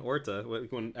Dragoon Orta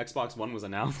when Xbox One was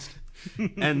announced.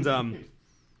 And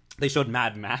they showed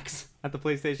Mad Max at the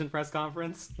PlayStation press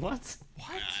conference. What?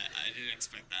 I didn't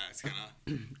expect that. It's kind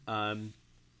of...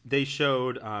 They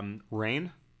showed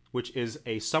Rain, which is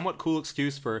a somewhat cool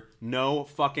excuse for no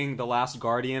fucking The Last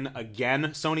Guardian again,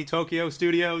 Sony Tokyo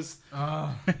Studios.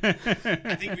 I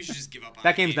think we should just give up on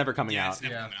That game's never coming yeah, out. It's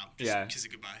never Yeah. coming out. Just Yeah. kiss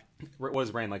it goodbye. What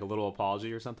was Rain, like a little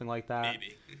apology or something like that?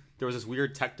 Maybe. There was this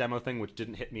weird tech demo thing which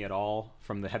didn't hit me at all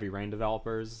from the Heavy Rain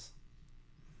developers.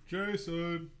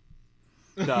 Jason.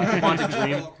 The Quantic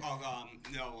Dream.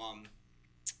 No,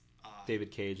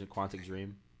 David Cage and Quantic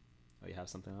Dream. Oh, you have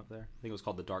something up there? I think it was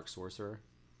called The Dark Sorcerer.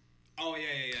 oh,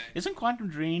 yeah. Isn't Quantum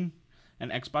Dream an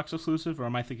Xbox exclusive, or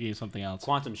am I thinking of something else?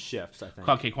 Quantum Shift, I think.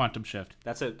 Okay, Quantum Shift.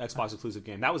 That's an Xbox exclusive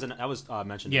game. That was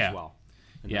mentioned Yeah. as well.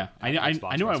 Yeah, the I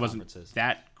Xbox knew I press wasn't conferences.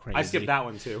 that crazy. I skipped that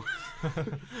one too.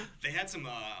 They had some.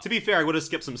 To be fair, I would have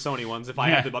skipped some Sony ones if I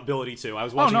Yeah. had the ability to. I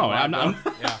was Oh watching. no, it live, I'm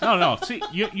though. no. See,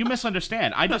 you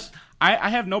misunderstand. I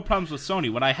have no problems with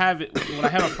Sony. What I have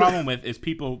a problem with is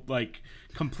people like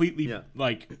completely Yeah.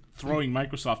 like throwing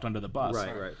Microsoft under the bus.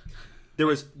 Right. There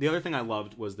was the other thing I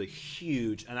loved was the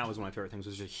huge, and that was one of my favorite things,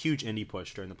 was a huge indie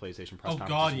push during the PlayStation press Oh conference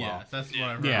God, as well. yes, that's what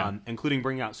I heard. Yeah. Including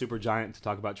bringing out Supergiant to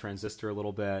talk about Transistor a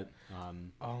little bit.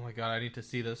 Oh my God, I need to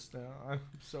see this now. I'm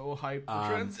so hyped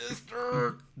for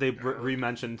Transistor. They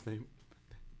re-mentioned,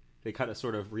 they kind of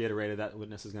sort of reiterated that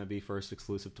Witness is going to be first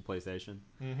exclusive to PlayStation.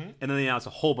 Mm-hmm. And then they announced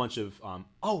a whole bunch of,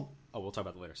 we'll talk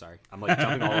about that later, sorry. I'm like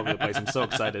jumping all over the place. I'm so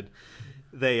excited.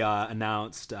 They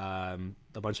announced a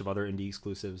bunch of other indie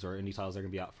exclusives or indie titles that are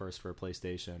going to be out first for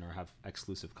PlayStation or have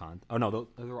exclusive content. Oh no,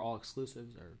 those are all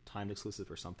exclusives or timed exclusive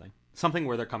or something. Something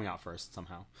where they're coming out first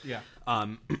somehow. Yeah.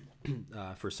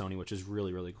 For Sony, which is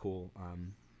really, really cool.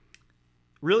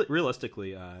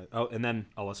 Realistically,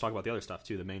 let's talk about the other stuff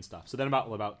too, the main stuff. So then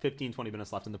about 15, 20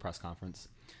 minutes left in the press conference,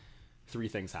 3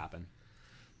 things happen.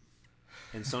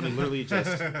 And Sony literally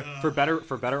just, for better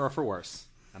or for worse,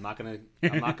 I'm not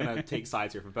gonna take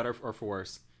sides here, for better or for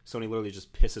worse, Sony literally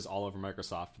just pisses all over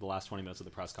Microsoft for the last 20 minutes of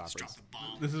the press conference. Drop the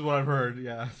bomb. This is what I've heard.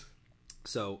 Yeah.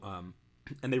 So,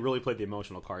 and they really played the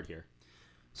emotional card here.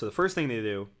 So the first thing they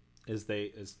do is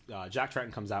Jack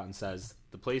Tretton comes out and says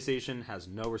the PlayStation has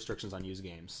no restrictions on used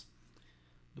games.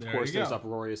 Of There course, you go. there's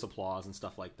uproarious applause and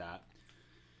stuff like that.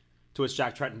 To which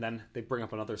Jack Tretton then they bring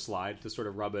up another slide to sort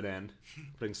of rub it in,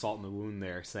 putting salt in the wound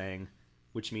there, saying,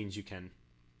 which means you can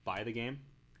buy the game,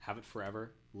 have it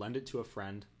forever, lend it to a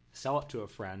friend, sell it to a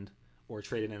friend, or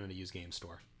trade it in at a used game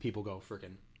store. People go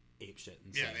freaking apeshit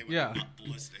insane. Yeah, they went Yeah.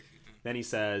 ballistic. Then he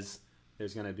says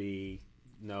there's going to be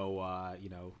no,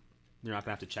 you're not going to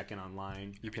have to check in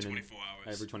online. Every 24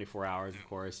 hours. Every 24 hours, of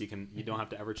course. You don't have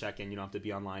to ever check in. You don't have to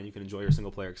be online. You can enjoy your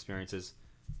single player experiences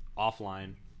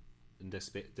offline in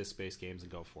disk-based games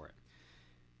and go for it.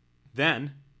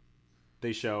 Then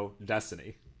they show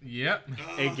Destiny. Yep.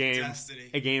 A Oh, game, Destiny.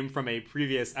 a game from a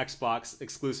previous Xbox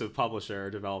exclusive publisher or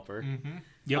developer. Mm-hmm.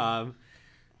 Yep.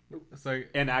 So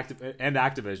And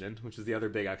Activision, which is the other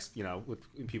big,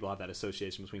 with people have that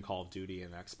association between Call of Duty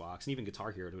and Xbox, and even Guitar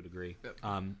Hero to a degree.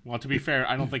 Well, to be fair,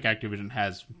 I don't think Activision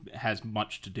has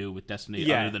much to do do with Destiny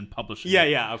Yeah. other than publishing.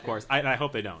 Yeah, of course. I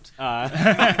hope they don't. God,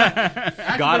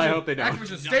 I hope they don't.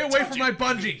 Activision, stay away from my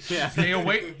Bungie. Yeah. Stay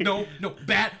away. No,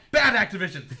 bad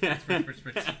Activision.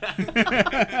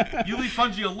 You leave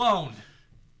Bungie alone.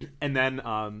 And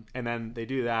then they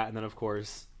do that, and then of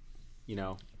course,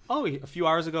 a few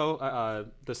hours ago,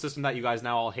 the system that you guys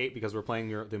now all hate because we're playing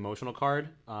the emotional card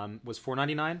was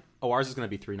 $4.99. Oh, ours is going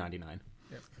to be $3.99.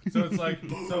 So it's like,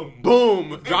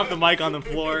 Boom! Drop the mic on the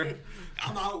floor.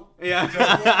 I'm out. Yeah.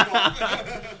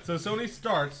 So Sony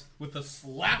starts with the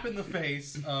slap in the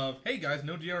face of, hey guys,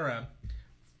 no DRM,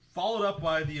 followed up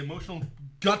by the emotional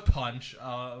gut punch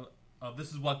of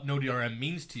this is what no DRM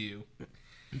means to you,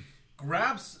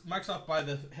 grabs Microsoft by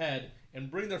the head and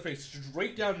bring their face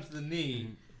straight down into the knee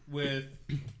with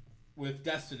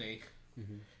Destiny.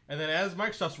 Mm-hmm. And then as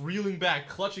Microsoft's reeling back,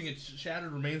 clutching its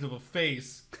shattered remains of a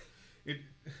face,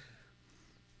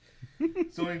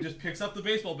 Sony just picks up the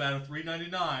baseball bat of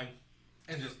 $3.99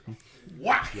 and just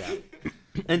whack! Yeah.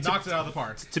 And Knocks it out of the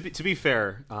park. to be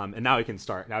fair, and now we can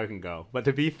start. Now we can go. But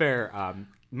to be fair,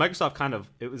 Microsoft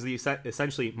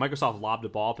essentially Microsoft lobbed a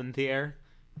ball up into the air,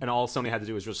 and all Sony had to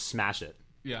do was just smash it.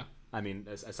 Yeah. I mean,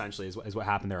 essentially is what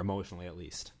happened there emotionally, at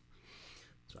least.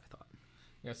 That's what I thought.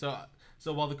 Yeah,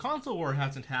 so while the console war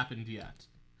hasn't happened yet,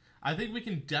 I think we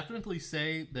can definitely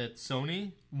say that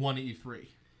Sony won E3.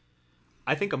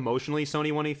 I think emotionally,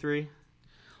 Sony won E3.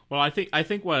 Well, I think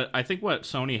what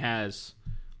Sony has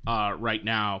right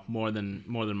now more than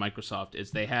Microsoft is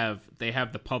they have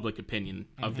the public opinion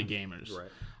of the gamers. Right.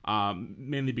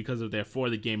 Mainly because of their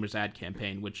For the Gamers ad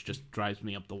campaign, which just drives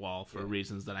me up the wall for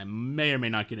reasons that I may or may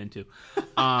not get into.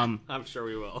 I'm sure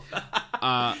we will.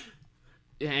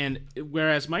 And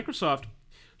whereas Microsoft,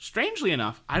 strangely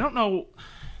enough, I don't know.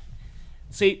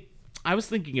 See, I was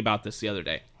thinking about this the other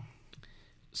day.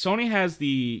 Sony has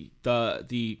the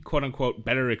quote unquote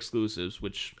better exclusives,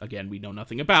 which again we know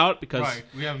nothing about because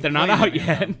We haven't they're not played out any of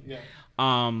yet. them. Yeah.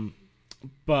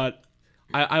 But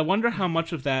I wonder how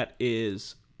much of that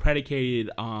is predicated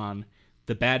on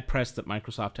the bad press that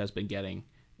Microsoft has been getting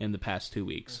in the past 2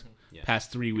 weeks,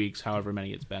 past 3 weeks, however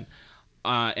many it's been,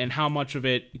 and how much of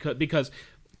it because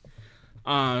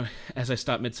as I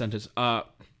stop mid-sentence,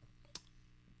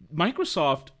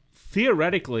 Microsoft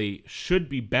theoretically should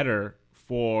be better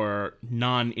for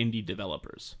non-indie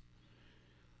developers.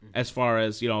 As far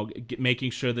as, making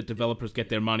sure that developers get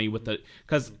their money with the...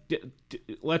 Because,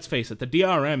 let's face it, the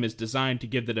DRM is designed to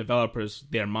give the developers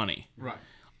their money. Right.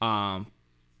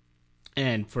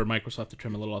 And for Microsoft to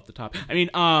trim a little off the top. I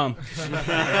mean,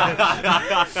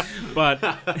 but...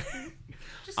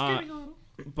 Just kidding a little.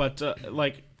 But,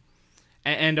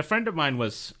 and a friend of mine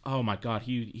was... Oh, my God,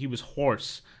 he was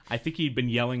hoarse. I think he'd been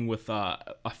yelling with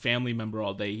a family member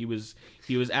all day. He was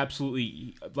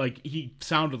absolutely he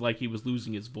sounded like he was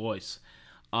losing his voice.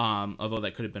 Although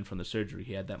that could have been from the surgery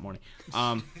he had that morning.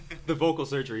 The vocal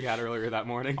surgery he had earlier that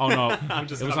morning. Oh no,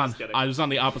 kidding. I was on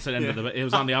the opposite end of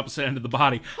the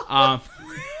body.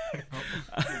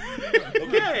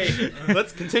 Okay,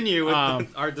 let's continue with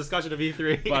our discussion of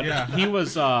E3. But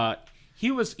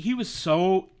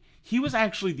he was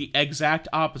actually the exact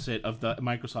opposite of the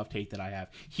Microsoft hate that I have.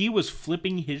 He was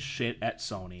flipping his shit at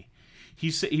Sony.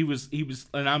 He was,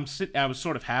 and I was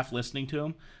sort of half listening to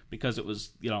him because it was,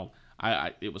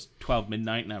 it was 12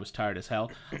 midnight and I was tired as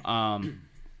hell.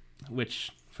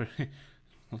 Which for a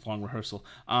long rehearsal.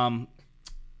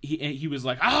 He was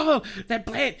like, oh,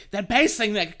 that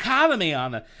basing the economy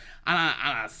on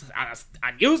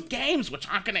used games which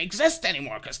aren't going to exist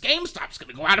anymore because GameStop's going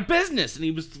to go out of business. And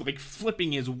he was like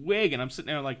flipping his wig, and I'm sitting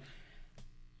there like,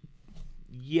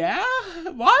 yeah,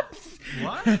 what?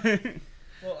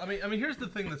 Well, I mean, here's the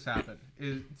thing that's happened.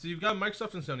 So you've got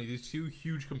Microsoft and Sony, these two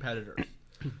huge competitors,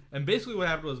 and basically what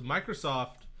happened was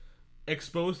Microsoft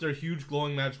exposed their huge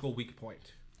glowing magical weak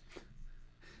point.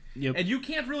 Yep. And you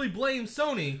can't really blame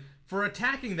Sony for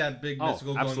attacking that big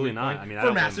mystical glowing absolutely weak not. point I mean, I for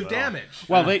don't blame massive them at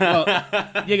all.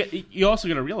 damage. Well, you also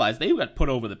got to realize they got put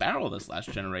over the barrel this last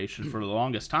generation for the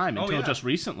longest time until just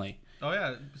recently. Oh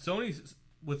yeah, Sony's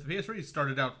with the PS3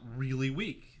 started out really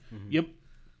weak. Yep.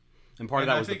 And part of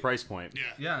that was the price point.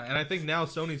 Yeah, and I think now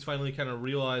Sony's finally kind of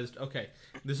realized, okay,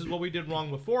 this is what we did wrong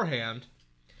beforehand,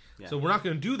 so we're not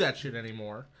going to do that shit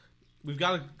anymore. We've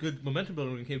got a good momentum builder.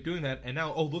 We can keep doing that, and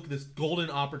now, look at this golden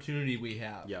opportunity we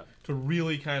have to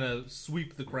really kind of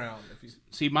sweep the crown.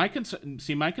 See, my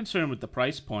concern with the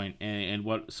price point and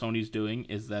what Sony's doing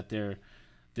is that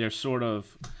they're sort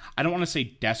of, I don't want to say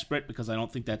desperate because I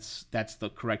don't think that's the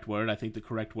correct word. I think the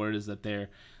correct word is that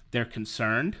they're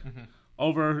concerned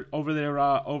over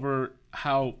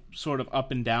how sort of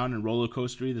up and down and roller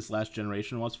coastery this last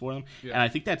generation was for them. Yeah. And I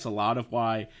think that's a lot of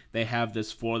why they have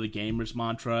this for the gamers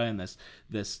mantra and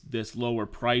this lower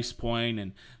price point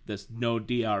and this no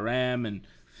DRM and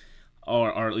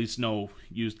or at least no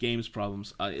used games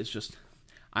problems. It's just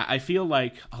I feel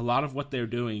like a lot of what they're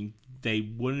doing they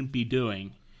wouldn't be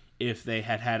doing if they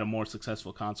had a more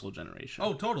successful console generation.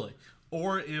 Oh, totally.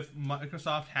 Or if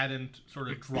Microsoft hadn't sort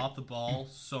of dropped the ball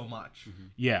so much.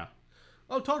 Yeah.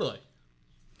 Oh, totally.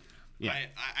 Yeah.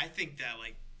 I think that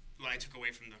what I took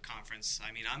away from the conference.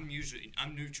 I mean, I'm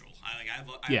neutral.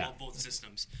 I love both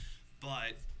systems,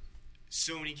 but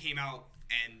Sony came out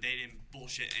and they didn't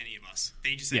bullshit any of us.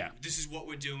 They just said, "This is what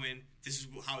we're doing. This is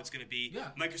how it's going to be." Yeah.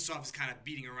 Microsoft is kind of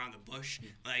beating around the bush,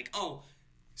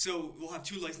 so we'll have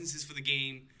 2 licenses for the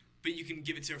game, but you can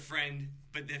give it to a friend.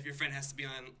 But if your friend has to be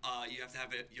on, you have to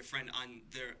have your friend on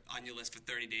your list for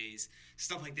 30 days.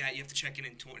 Stuff like that. You have to check in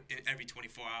every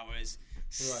 24 hours.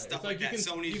 Right. Stuff like that.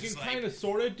 You can kind of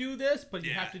sort of do this, but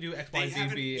you have to do X, Y, Z,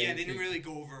 B. Yeah, they didn't really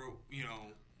go over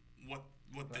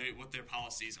what their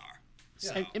policies are.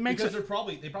 So. It makes because they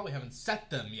probably haven't set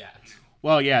them yet.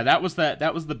 Well, yeah, that was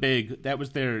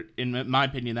their, in my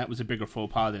opinion, that was a bigger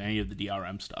faux pas than any of the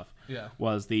DRM stuff. Yeah,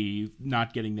 was the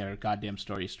not getting their goddamn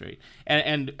story straight.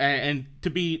 And to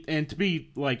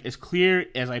be like as clear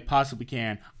as I possibly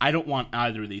can, I don't want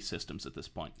either of these systems at this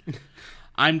point.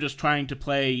 I'm just trying to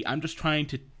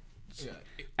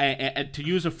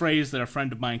use a phrase that a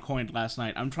friend of mine coined last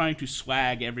night. I'm trying to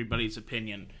swag everybody's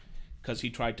opinion because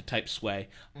he tried to type sway.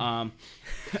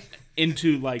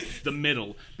 Into the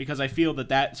middle, because I feel that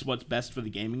that's what's best for the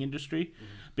gaming industry.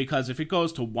 Because if it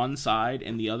goes to one side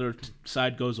and the other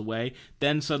side goes away,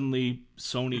 then suddenly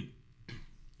Sony,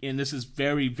 and this is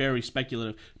very, very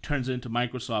speculative, turns into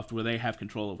Microsoft where they have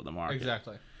control over the market.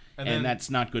 Exactly. And that's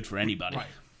not good for anybody. Right.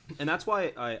 And that's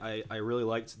why I really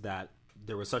liked that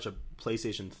there was such a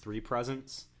PlayStation 3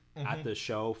 presence at the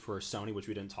show for Sony, which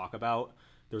we didn't talk about.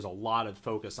 There was a lot of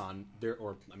focus on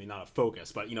not a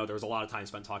focus, but there was a lot of time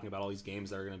spent talking about all these games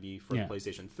that are going to be for the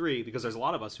PlayStation 3, because there's a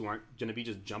lot of us who aren't going to be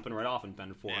just jumping right off and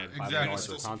spending $400, $500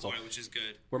 for a console, which is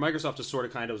good. Where Microsoft just sort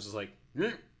of kind of was just like,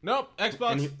 nope,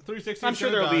 Xbox 360. I'm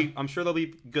sure there'll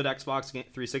be good Xbox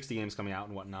 360 games coming out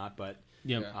and whatnot, but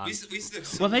we still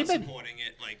supporting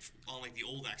it on the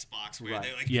old Xbox where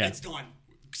they're like, it's done.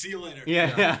 See you later.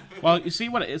 Yeah. Well, you see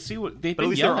what they've But at been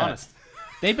least they're yelled at. honest.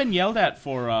 They've been yelled at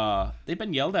for. They've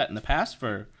been yelled at in the past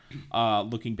for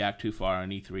looking back too far on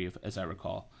E3, as I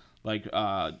recall. Like,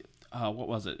 what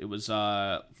was it? It was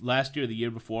last year, or the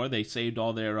year before. They saved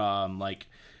all their like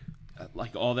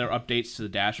all their updates to the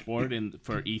dashboard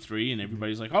for E3, and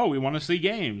everybody's like, "Oh, we want to see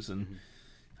games." And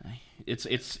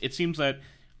it seems that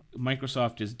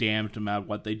Microsoft is damned no matter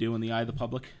what they do in the eye of the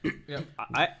public. Yeah.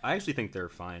 I actually think they're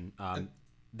fine.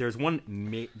 There's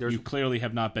one. There's You clearly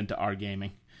have not been to our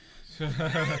gaming.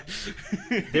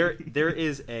 there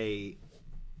is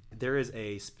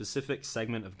a specific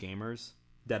segment of gamers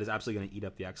that is absolutely going to eat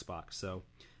up the Xbox. So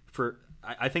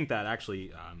I think that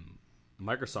actually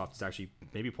Microsoft is actually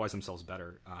maybe poised themselves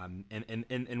better. And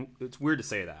it's weird to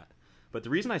say that, but the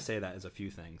reason I say that is a few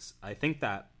things. I think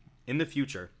that in the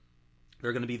future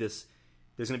there's going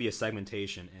to be a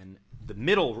segmentation in the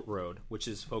middle road, which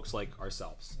is folks like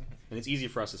ourselves. And it's easy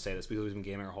for us to say this because we've been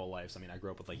gaming our whole lives. I mean, I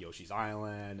grew up with like Yoshi's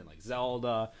Island and like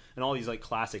Zelda and all these like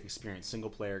classic single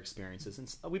player experiences,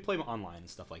 and we play them online and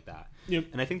stuff like that. Yep.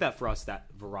 And I think that for us, that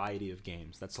variety of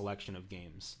games, that selection of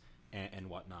games and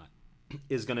whatnot,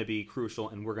 is going to be crucial.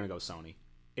 And we're going to go Sony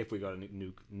if we go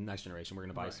to next generation. We're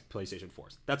going to buy PlayStation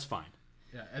 4s. That's fine.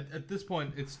 Yeah, at this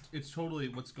point, it's totally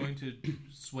what's going to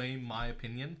sway my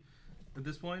opinion. At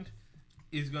this point,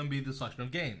 is going to be the selection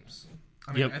of games.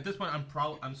 I mean, at this point,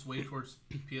 I'm swayed towards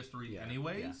PS3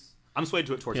 anyways. Yeah. I'm swayed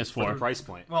towards PS4 the price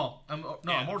point. Well, I'm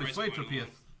already swayed to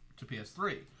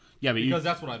PS3. Yeah, but because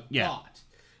that's what I've bought,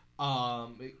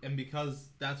 and because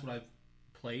that's what I've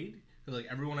played. Because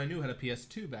like everyone I knew had a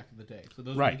PS2 back in the day, so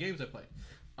those were the games I played.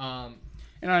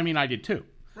 And I mean, I did too.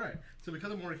 Right. So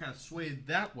because I'm already kind of swayed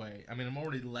that way, I mean, I'm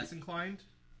already less inclined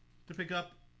to pick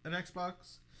up an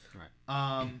Xbox.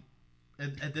 Right.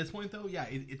 At this point, though,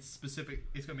 it's specific.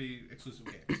 It's going to be exclusive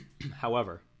games.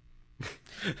 However, and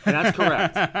that's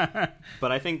correct.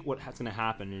 But I think what's going to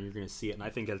happen, and you're going to see it, and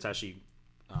I think it's actually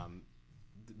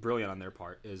brilliant on their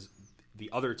part, is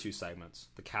the other two segments,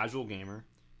 the casual gamer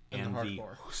and the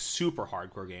super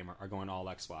hardcore gamer, are going all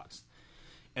Xbox.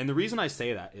 And the reason I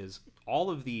say that is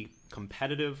all of the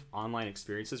competitive online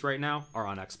experiences right now are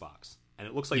on Xbox. And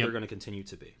it looks like they're going to continue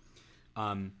to be.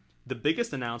 The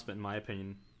biggest announcement, in my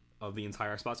opinion, of the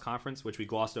entire Xbox conference, which we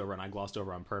glossed over, and I glossed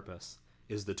over on purpose,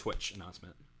 is the Twitch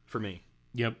announcement, for me.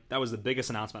 Yep. That was the biggest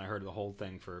announcement I heard of the whole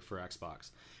thing for Xbox.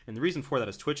 And the reason for that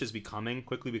is Twitch is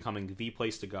quickly becoming the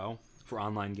place to go for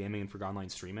online gaming and for online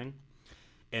streaming.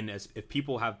 And if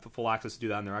people have full access to do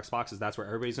that on their Xboxes, that's where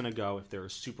everybody's going to go if they're a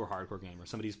super hardcore gamer.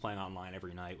 Somebody's playing online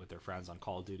every night with their friends on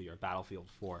Call of Duty or Battlefield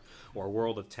 4 or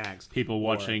World of Tanks. People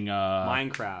watching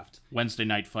Minecraft. Wednesday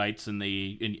night fights in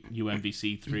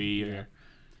UMVC 3.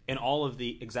 And all of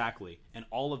the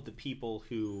people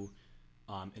who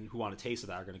want a taste of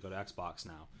that are going to go to Xbox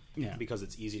now because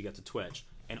it's easy to get to Twitch.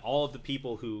 And all of the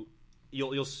people who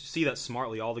you'll see that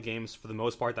smartly, all the games for the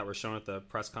most part that were shown at the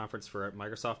press conference for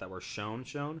Microsoft that were shown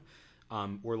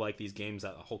were like these games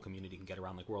that a whole community can get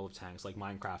around, like World of Tanks, like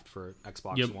Minecraft for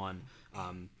Xbox One,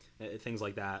 things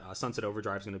like that. Sunset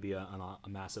Overdrive is going to be a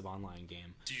massive online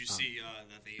game. Did you see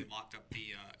that they locked up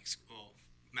the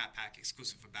map pack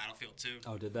exclusive for Battlefield 2?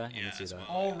 Oh, did they? I didn't see that.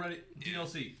 Already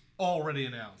DLC already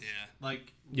announced. Yeah.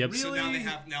 Like Yep. really? So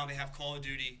now they have Call of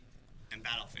Duty and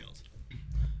Battlefield.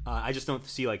 I just don't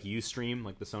see like Ustream,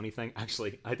 like the Sony thing.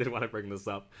 Actually, I did want to bring this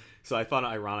up. So I found it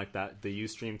ironic that the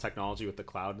Ustream technology with the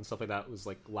cloud and stuff like that was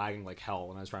like lagging like hell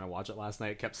when I was trying to watch it last night.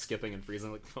 It kept skipping and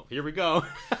freezing. Like, well, here we go.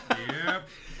 Yep.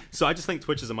 So I just think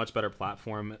Twitch is a much better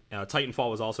platform. Titanfall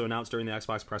was also announced during the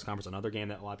Xbox press conference. Another game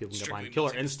that a lot of people can get behind.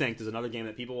 Killer Instinct is another game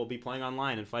that people will be playing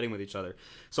online and fighting with each other.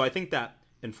 So I think that.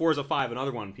 And Forza 5,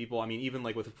 another one, people, I mean, even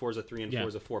like with Forza 3 and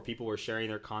Forza 4, people were sharing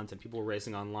their content, people were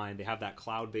racing online, they have that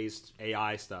cloud-based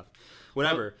AI stuff.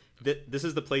 Whatever, this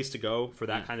is the place to go for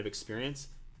that kind of experience,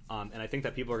 and I think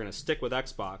that people are going to stick with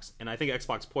Xbox, and I think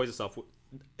Xbox poised itself,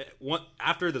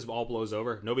 after this all blows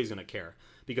over, nobody's going to care,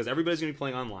 because everybody's going to be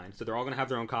playing online, so they're all going to have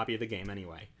their own copy of the game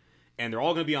anyway, and they're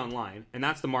all going to be online, and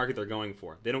that's the market they're going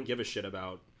for. They don't give a shit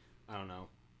about, I don't know,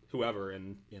 whoever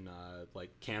in like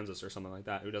Kansas or something like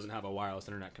that who doesn't have a wireless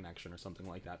internet connection or something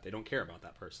like that. They don't care about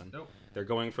that person. Nope. They're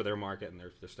going for their market and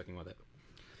they're sticking with it.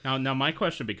 Now my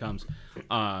question becomes,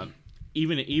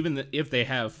 even if they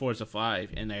have Forza 5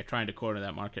 and they're trying to corner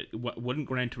that market, wouldn't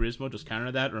Gran Turismo just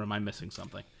counter that, or am I missing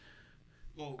something?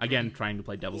 Well, Again, trying to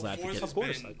play devil's advocate.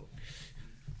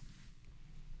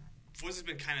 Forza's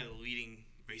been kind of the leading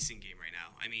racing game right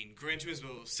now. I mean, Gran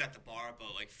Turismo set the bar,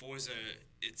 but like Forza,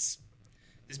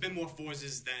 there's been more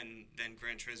Forzas than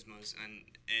Gran Turismos, and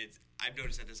I've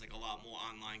noticed that there's like a lot more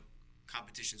online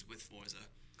competitions with Forza.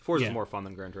 Forza's Yeah. more fun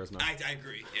than Gran Turismo. I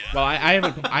agree. Yeah. Well,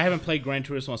 I haven't played Gran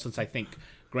Turismo since I think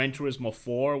Gran Turismo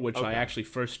 4, which I actually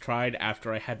first tried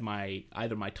after I had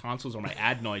either my tonsils or my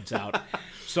adenoids out.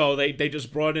 So they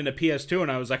just brought in a PS2,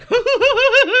 and I was like,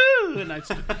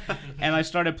 and I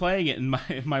started playing it. And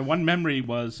my one memory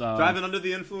was Driving under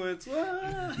the influence.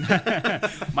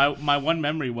 my one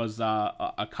memory was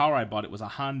a car I bought. It was a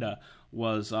Honda.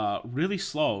 Was really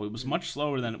slow. It was much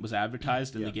slower than it was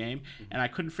advertised in the game, and I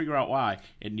couldn't figure out why.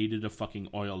 It needed a fucking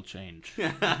oil change.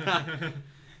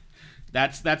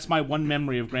 That's my one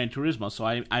memory of Gran Turismo. So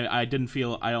I don't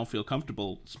feel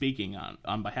comfortable speaking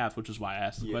on behalf, which is why I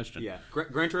asked the question. Yeah,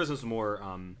 Gran Turismo is more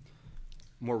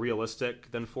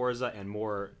realistic than Forza and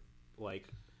more like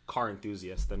car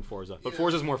enthusiast than Forza. But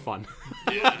Forza's more fun.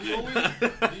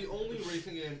 The only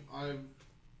racing game I've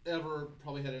ever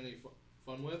probably had any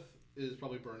fun with is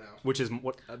probably Burnout. Which is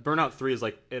what Burnout 3 is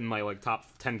like in my like top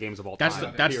 10 games of all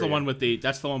time. That's the one with the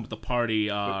party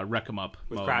wreck 'em up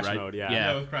with mode, crash right? mode.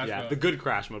 Yeah. With crash mode. The good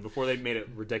crash mode before they made it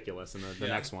ridiculous in the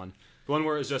next one. The one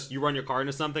where it's just you run your car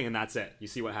into something and that's it. You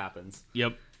see what happens.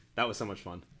 Yep. That was so much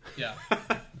fun. Yeah.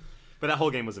 But that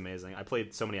whole game was amazing. I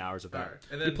played so many hours of that. Right.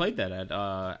 And We then played that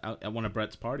at one of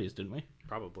Brett's parties, didn't we?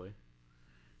 Probably.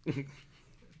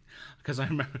 Because I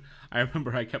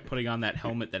remember I kept putting on that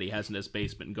helmet that he has in his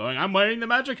basement and going, "I'm wearing the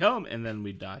magic helmet," and then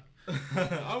we'd die.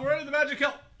 I'm wearing the magic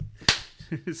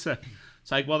helmet. So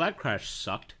it's like, well, that crash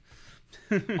sucked.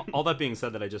 All that being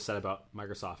said that I just said about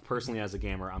Microsoft, personally as a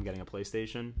gamer, I'm getting a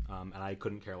PlayStation, and I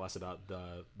couldn't care less about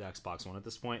the Xbox One at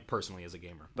this point, personally as a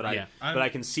gamer. But I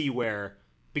can see where,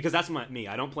 because that's me.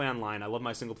 I don't play online. I love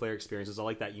my single player experiences. I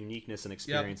like that uniqueness and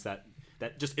experience that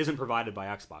just isn't provided by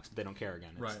Xbox. But they don't care again.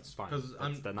 It's fine. Because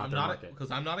I'm their not market. because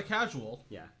I'm not a casual.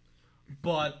 Yeah.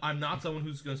 But I'm not someone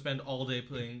who's going to spend all day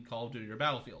playing Call of Duty or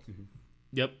Battlefield.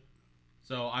 Yep.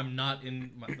 So I'm not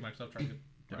in the Microsoft target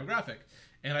demographic,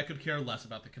 and I could care less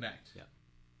about the Kinect. Yeah.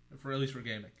 At least for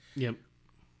gaming. Yep.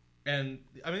 And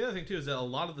I mean, the other thing too is that a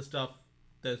lot of the stuff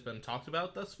that's been talked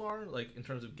about thus far, like in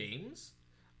terms of games,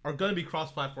 are going to be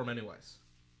cross-platform anyways.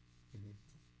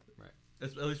 Right.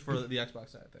 At least for the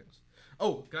Xbox side of things.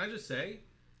 Oh, can I just say,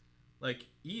 like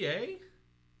EA,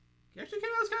 he actually came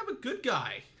out as kind of a good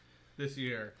guy this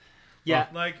year. Yeah.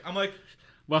 I'm like,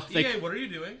 Well, EA, what are you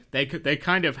doing? they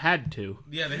kind of had to.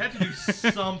 Yeah, they had to do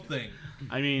something.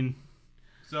 I mean,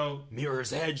 So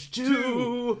Mirror's Edge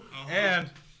 2. and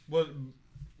what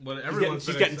everyone's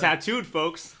He's getting tattooed,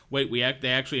 folks. wait,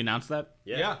 they actually announced that?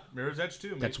 Yeah, Mirror's Edge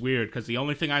 2. That's weird because the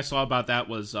only thing I saw about that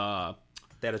was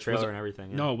They had a trailer and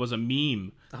everything. Yeah. no, it was a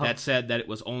meme that said that it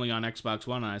was only on Xbox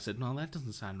One, and I said, no, that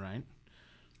doesn't sound right.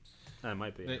 That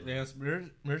might be. They have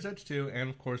Mirror's Edge 2 and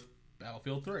of course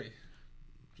Battlefield 3.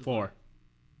 4.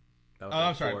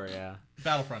 I'm sorry. 4, yeah.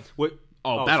 Battlefront. What?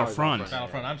 Oh, Oh, Battlefront. sorry,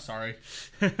 Battlefront, I'm sorry.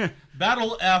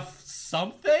 Battle F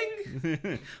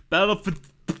something? Battlefield.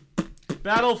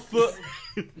 Battlefoot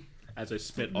As I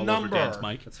spit all Number. over Dan's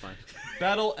mic. That's fine.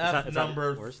 Battle F is that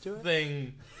number worse to it?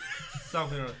 thing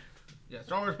something or other. Yeah,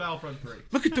 Star Wars Battlefront 3.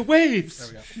 Look at the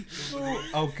waves. There we go.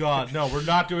 Oh god, no, we're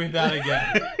not doing that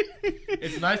again.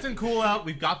 It's nice and cool out.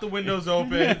 We've got the windows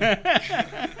open.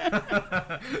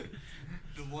 The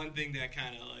one thing that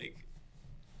kind of like,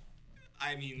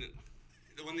 I mean,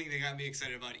 the one thing that got me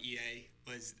excited about EA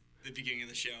was the beginning of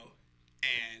the show,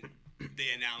 and they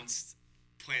announced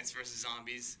Plants vs.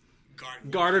 Zombies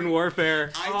Garden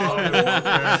Warfare. I thought,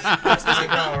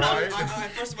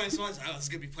 first of all, I saw this, this is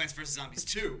gonna be Plants vs. Zombies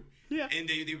 2. Yeah. And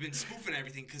they've been spoofing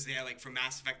everything because they had, like, for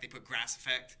Mass Effect they put grass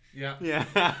effect. Yeah. Yeah.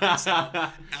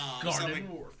 Garden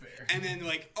Warfare. And then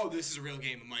like, oh, this is a real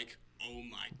game. I'm like, oh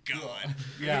my god.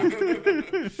 Yeah.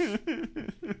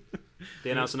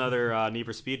 They announced another Need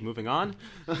for Speed. Moving on.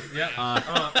 Yeah.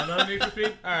 Another Need for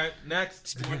Speed. All right. Next.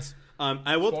 Sports.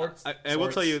 I will. Sports. I will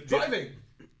tell you. Driving.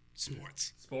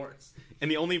 Sports. Sports. In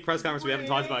the only press conference we haven't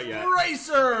talked about yet.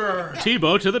 Racer.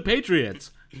 Tebow to the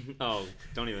Patriots. Oh,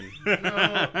 don't even. No,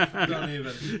 don't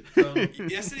even. So,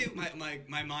 Yesterday,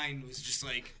 my mind was just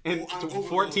like In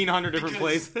overload 1,400 different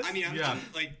because, places. I mean, I'm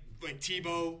like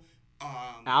Tebow,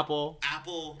 Apple.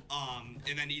 and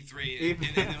then E3,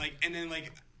 and then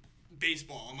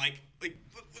baseball. I'm like,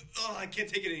 oh, I can't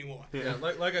take it anymore. yeah,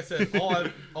 like I said,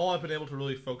 all I've been able to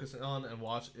really focus on and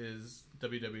watch is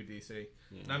WWDC,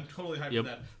 and I'm totally hyped for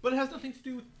that. But it has nothing to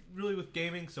do with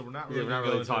gaming, so we're not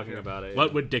really Talking about it.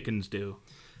 What would Dickens do?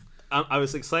 I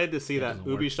was excited to see that doesn't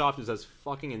work. Ubisoft is as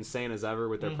fucking insane as ever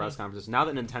with their press conferences. Now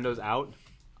that Nintendo's out,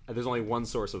 there's only one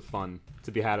source of fun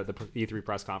to be had at the E3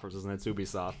 press conferences, and it's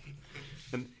Ubisoft.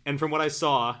 And from what I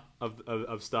saw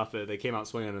of stuff, they came out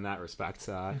swinging in that respect.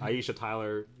 Aisha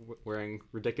Tyler wearing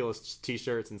ridiculous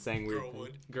T-shirts and saying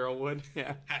Girlwood,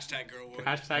 yeah. Hashtag Girlwood.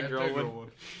 Hashtag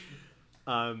Girlwood.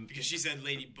 Because she said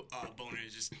Lady Boner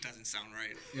just doesn't sound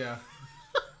right. Yeah.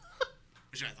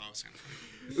 Which I thought was kind of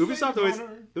funny.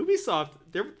 Ubisoft,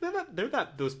 they're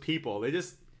those people.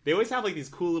 They always have like these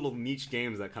cool little niche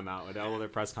games that come out at all their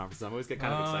press conferences. I always get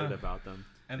kind of excited about them.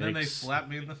 And then they slap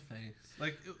me in the face.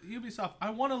 Like, Ubisoft,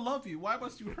 I want to love you. Why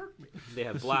must you hurt me? They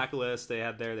had Blacklist. They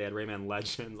had Rayman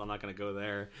Legends. I'm not going to go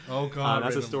there. Oh, God.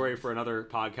 That's a story for another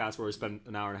podcast where we spend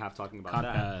an hour and a half talking about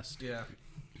that. Codpast. Yeah.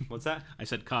 What's that? I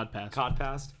said Codpast.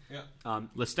 Codpast? Yeah.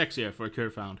 Listexia for a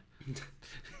cure found.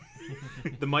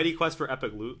 The Mighty Quest for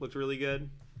Epic Loot looked really good,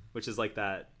 which is like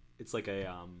that. It's like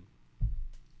a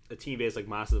team-based, like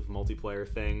massive multiplayer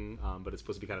thing, but it's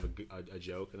supposed to be kind of a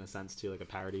joke in a sense too, like a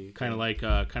parody. Kind of like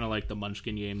the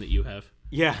Munchkin game that you have.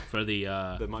 Yeah. For the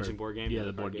Munchkin board game. Yeah,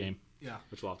 the board game. Yeah.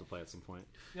 Which we'll have to play at some point.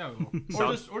 Yeah, we will.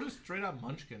 or just straight up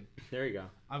Munchkin. There you go.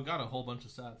 I've got a whole bunch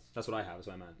of sets. That's what I have. Is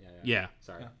what I meant. Yeah.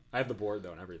 Sorry. Yeah. I have the board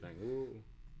though and everything. Ooh.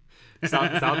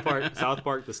 South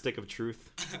Park, The Stick of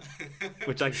Truth,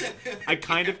 which I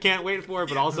kind of can't wait for,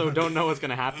 but also don't know what's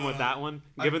going to happen with that one,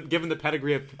 given the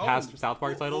pedigree of past South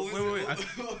Park titles. Wait!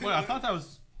 I thought that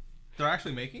was they're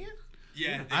actually making it.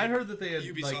 Yeah, I heard that they had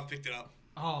Ubisoft picked it up.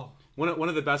 Oh, one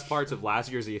of the best parts of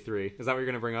last year's E3 is that what you're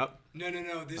going to bring up? No.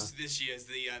 This year's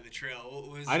the trail.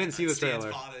 What was I didn't see the Stan's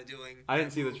trailer. father doing I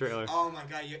didn't see the trailer. Oh my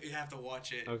god, you have to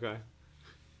watch it. Okay.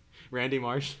 Randy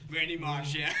Marsh. Randy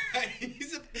Marsh, yeah.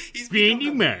 he's Randy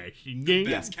become Marsh. the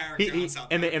best character on South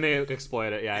Park. And they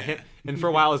exploit it, yeah. And for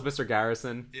a while it was Mr.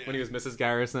 Garrison when he was Mrs.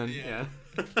 Garrison. Yeah.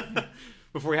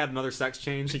 Before he had another sex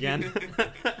change again.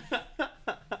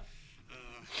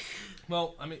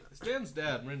 well, I mean, Stan's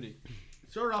dad, Randy,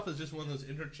 started off as just one of those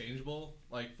interchangeable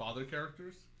like father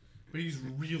characters, but he's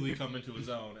really come into his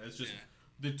own as just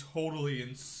the totally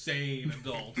insane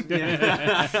adult.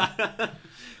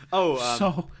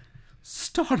 So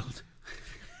startled.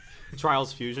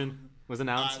 Trials Fusion was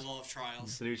announced. I love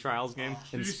Trials. The new Trials game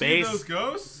in Did you space. see those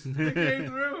ghosts that came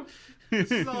through?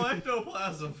 This is all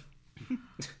ectoplasm.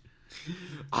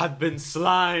 I've been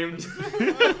slimed.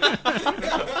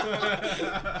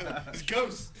 It's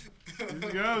ghosts.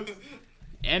 Ghosts.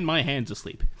 And my hand's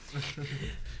asleep.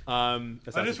 I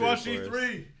just watched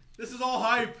E3. This is all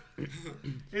hype.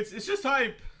 It's just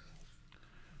hype.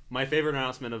 My favorite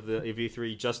announcement of the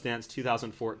E3, Just Dance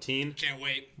 2014. Can't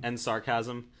wait. And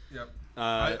sarcasm. Yep.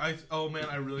 I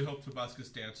I really hope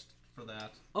Tobuscus danced for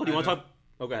that. do you want to talk?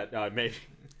 Oh, go ahead. Maybe.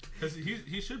 Because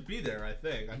he should be there, I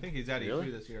think. I think he's at Really?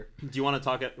 E3 this year. Do you want to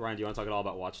talk it, Ryan? Do you want to talk at all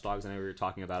about Watch Dogs? I know we were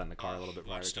talking about it in the car a little bit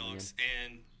prior Watch to coming Dogs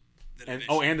in. and the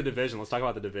Division. And the Division. Let's talk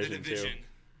about the Division, The Division.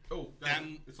 too. Oh,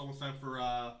 it's almost time for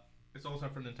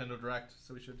Nintendo Direct,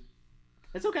 so we should.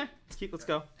 It's okay. Let's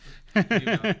go.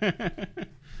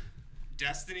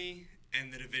 Destiny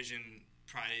and the Division,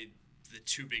 probably the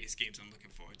two biggest games I'm looking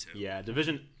forward to. Yeah,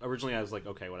 Division. Originally, I was like,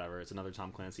 okay, whatever. It's another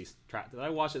Tom Clancy track. Did I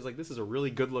watch it? It's like, this is a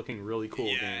really good-looking, really cool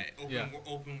game.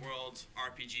 Open world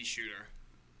RPG shooter.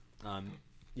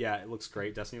 Yeah, it looks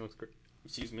great. Destiny looks great.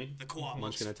 Excuse me. The co-op.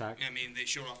 Munchkin Attack. I mean, they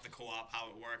showed off the co-op, how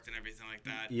it worked, and everything like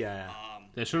that. Yeah.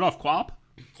 They showed off Quap.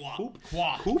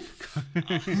 Co-op. Coop.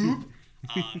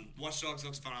 Watch Dogs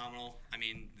looks phenomenal. I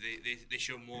mean, they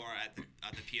show more at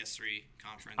the PS3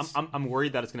 conference. I'm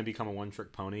worried that it's going to become a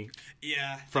one-trick pony.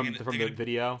 Yeah. From the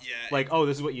video. Yeah. Like, oh,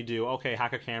 this is what you do. Okay,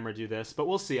 hack a camera, do this. But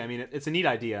we'll see. I mean, it's a neat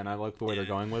idea, and I like the way they're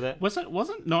going with it. Wasn't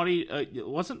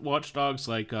Watch Dogs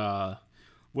like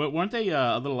weren't they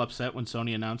a little upset when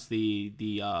Sony announced the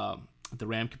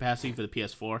RAM capacity for the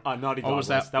PS4? Naughty Dog was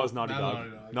that? That was Naughty Dog. Naughty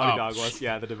Dog. Naughty Oh, Dog was, the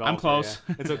developer. I'm close.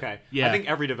 Yeah. It's okay. Yeah. I think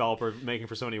every developer making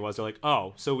for Sony was, they're like,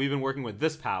 oh, so we've been working with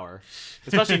this power.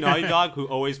 Especially Naughty Dog, who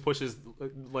always pushes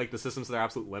like the systems to their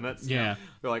absolute limits. Yeah.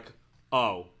 They're like,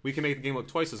 oh, we can make the game look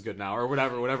twice as good now, or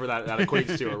whatever that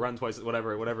equates to, or run twice,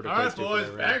 whatever it equates All right, to. boys,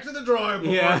 for their back to the drawing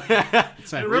board. Yeah.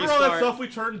 It's like, Remember all that Restart. stuff we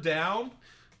turned down?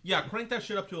 Yeah, crank that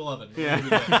shit up to 11.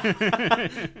 Yeah.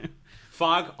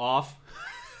 Fog off.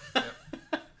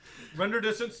 Render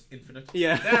distance, infinite.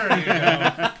 Yeah. There you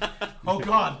go. Oh,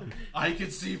 God. I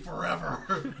can see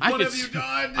forever. What have you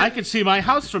done? I can see my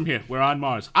house from here. We're on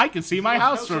Mars. I can see my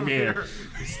house from here.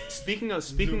 Speaking of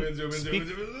Zoom in, zoom in, zoom in,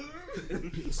 zoom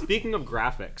in. Speaking of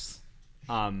graphics,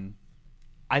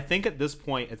 I think at this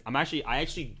point, I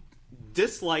actually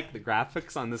dislike the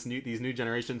graphics on these new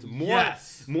generations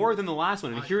more than the last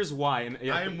one, and here's why. And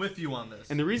I am with you on this.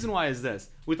 And the reason why is this: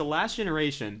 with the last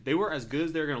generation, they were as good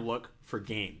as they're going to look for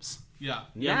games. Yeah.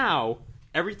 Now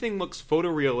everything looks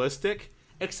photorealistic,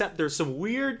 except there's some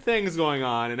weird things going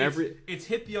on, and it's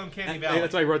hit the uncanny valley.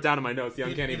 That's what I wrote down in my notes. The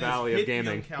uncanny valley of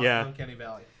gaming. Uncanny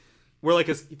valley. Where like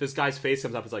this guy's face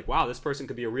comes up, it's like, wow, this person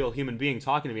could be a real human being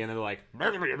talking to me, and then they're like,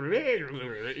 and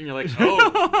you're like,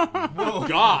 oh,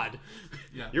 God,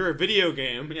 yeah. You're a video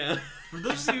game. Yeah. For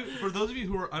those of you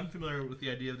who are unfamiliar with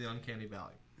the idea of the uncanny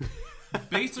valley,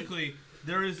 basically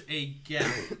there is a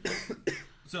gap.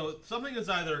 So something is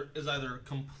either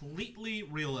completely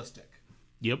realistic.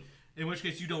 Yep. In which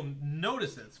case you don't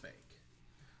notice that it's fake,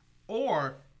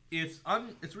 or it's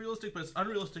realistic, but it's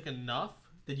unrealistic enough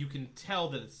that you can tell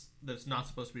that it's not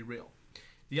supposed to be real.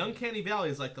 The uncanny valley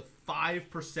is like the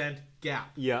 5%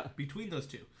 gap between those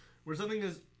two, where something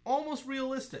is almost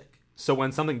realistic. So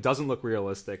when something doesn't look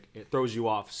realistic, it throws you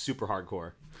off super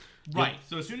hardcore. Right.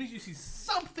 So as soon as you see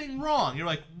something wrong, you're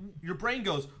like, your brain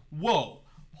goes, "Whoa,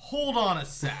 hold on a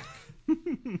sec."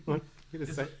 What?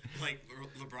 Like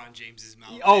LeBron James's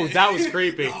mouth. Oh, that was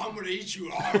creepy. No, I'm gonna eat you.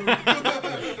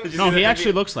 No, he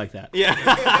actually looks like that. Yeah.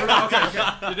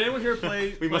 Okay. Did anyone here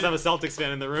play? We must have a Celtics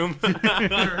fan in the room.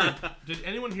 Did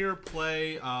anyone here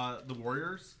play The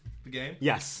Warriors, the game?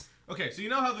 Yes. Okay, so you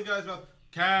know how the guy's mouth,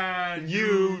 "Can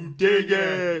You dig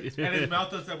it? And his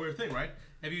mouth does that weird thing, right?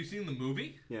 Have you seen the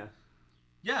movie? Yeah.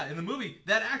 Yeah, in the movie,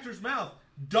 that actor's mouth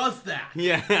does that.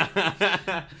 Yeah.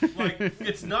 Like,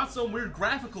 it's not some weird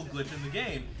graphical glitch in the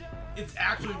game. It's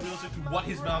actually realistic to what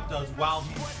his mouth does while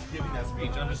he's giving that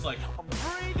speech. I'm just like,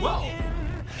 whoa.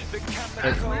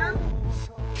 That's weird.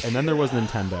 And then there was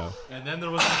Nintendo. And then there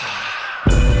was Nintendo.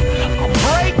 I'm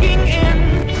breaking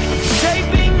in,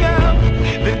 shaping up,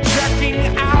 then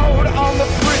checking out on the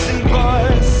prison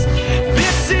bus.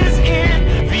 This is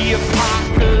in the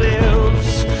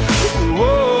apocalypse.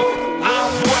 Whoa,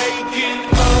 I'm waking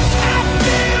up. I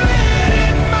feel it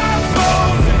in my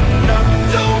bones. Enough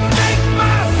to make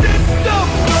my system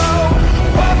blow.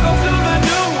 Welcome to the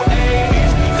new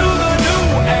age, to the new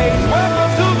age.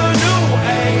 Welcome to the new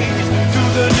age, to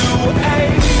the new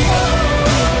age.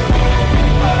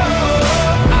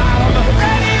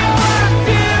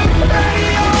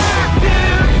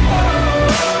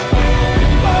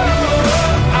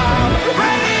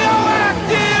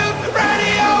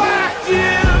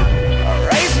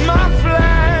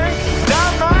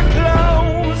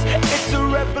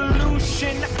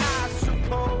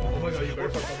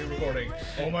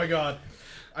 Oh my god.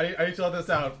 I saw this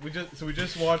out. We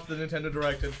just watched the Nintendo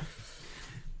Direct and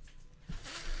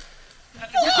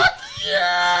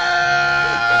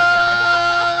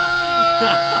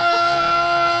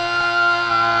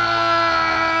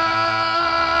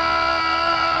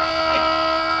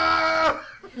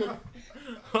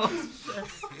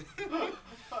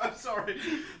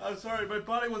I'm sorry. My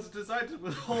body wasn't designed to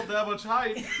hold that much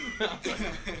height.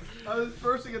 I was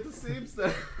bursting at the seams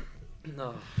there.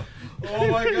 No. Oh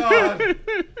my god.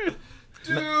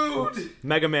 Dude.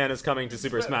 Mega Man is coming to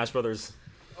Super Smash Brothers.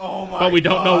 Oh my god. But we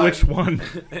don't know which one.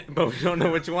 But we don't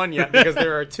know which one yet because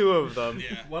there are two of them.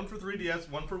 Yeah. One for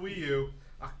 3DS, one for Wii U.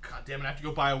 Oh, god damn it, I have to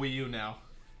go buy a Wii U now.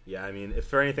 Yeah, I mean, if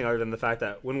for anything other than the fact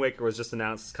that Wind Waker was just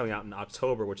announced it's coming out in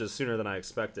October, which is sooner than I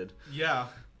expected. Yeah.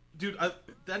 Dude,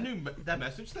 that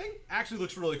message thing actually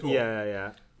looks really cool.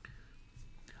 Yeah.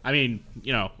 I mean,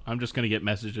 you know, I'm just gonna get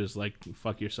messages like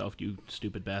 "fuck yourself, you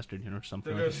stupid bastard," you know, or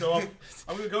something. They're like gonna show up.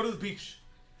 I'm gonna go to the beach,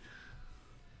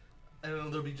 and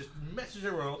then there'll be just messages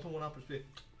everywhere. I'll open one up and be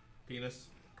penis.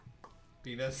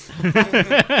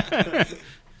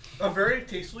 A very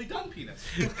tastefully done penis.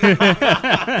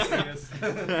 Penis.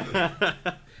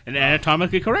 An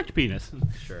anatomically correct penis.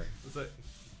 Sure. It's like,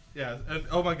 yeah, and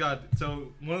oh my god! So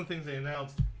one of the things they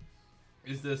announced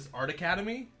is this Art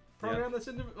Academy program that's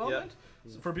in development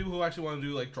for people who actually want to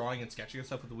do like drawing and sketching and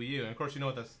stuff with the Wii U. And of course, you know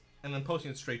what that's, and then posting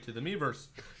it straight to the Miiverse.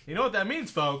 You know what that means,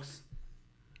 folks?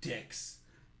 Dicks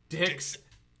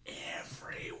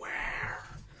everywhere,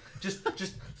 just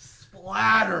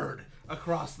splattered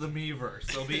across the Miiverse.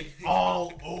 They'll be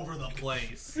all over the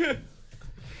place.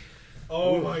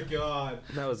 Oh my god.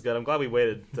 That was good. I'm glad we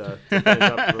waited to finish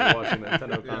up watching the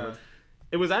Nintendo comments.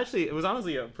 It was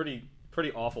honestly a pretty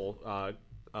awful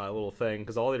little thing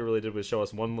because all they really did was show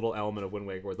us one little element of Wind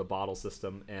Waker with the bottle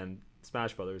system and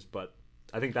Smash Brothers, but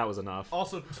I think that was enough.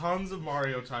 Also, tons of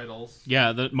Mario titles.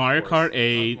 Yeah, the Mario Kart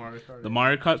 8, Mario Kart the 8.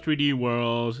 Mario Kart 3D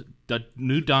World, the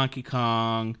new Donkey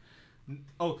Kong,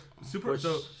 Oh, so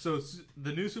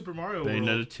the new Super Mario Bayonetta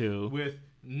World 2. with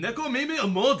Nekomimi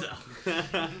Amoda.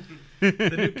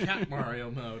 The new Cat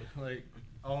Mario mode. Like,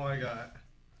 oh my god.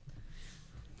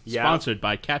 Yeah. Sponsored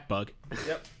by Catbug.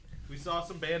 Yep. We saw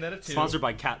some Bayonetta 2. Sponsored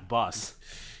by Cat Bus.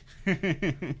 Anyway.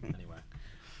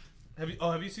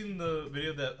 Have you seen the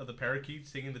video of the parakeet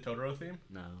singing the Totoro theme?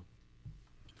 No.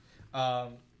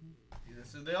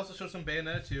 So they also showed some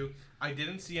Bayonetta 2. I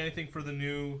didn't see anything for the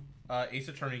new Ace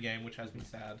Attorney game, which has me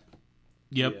sad.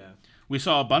 Yep. Yeah. We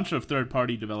saw a bunch of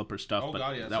third-party developer stuff. Oh but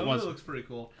god, yeah. that Some was of it looks pretty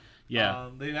cool. yeah.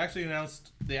 They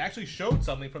actually showed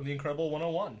something from the Incredible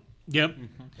 101. Yep.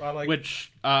 I'm like,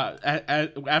 Which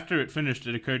after it finished,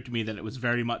 it occurred to me that it was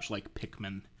very much like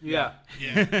Pikmin. Yeah.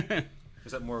 Yeah.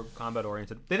 Is that more combat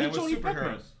oriented? They and didn't show with any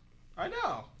Pikmin. superheroes. I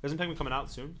know. Isn't Pikmin coming out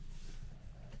soon?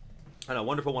 I know.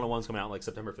 Wonderful 101's coming out like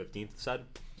September 15th. Said.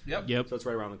 Yep. Yep. So it's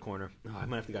right around the corner. Oh, I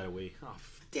might have to get a Wii. Oh,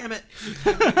 damn it!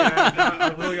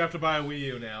 I really have to buy a Wii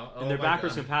U now. And they're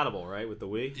backwards compatible, right, with the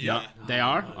Wii? Yeah. They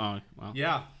are. Oh well.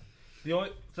 Yeah.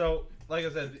 Like I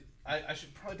said, I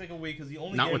should probably pick a Wii because the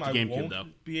only Not game with the I GameCube, won't though.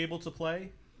 be able to play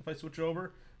if I switch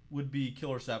over would be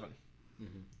Killer 7.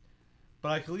 But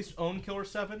I could at least own Killer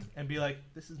 7 and be like,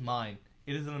 this is mine.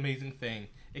 It is an amazing thing.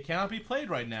 It cannot be played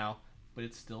right now, but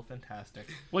it's still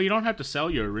fantastic. Well, you don't have to sell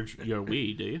your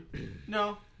Wii, do you?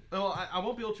 No. Well, I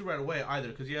won't be able to right away either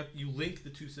because you link the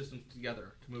two systems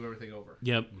together to move everything over.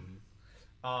 Yep.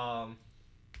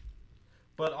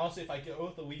 But honestly, if I go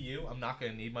with the Wii U, I'm not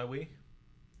going to need my Wii.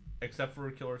 Except for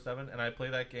Killer 7, and I play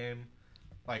that game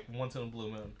like once in a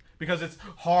blue moon. Because it's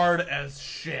hard as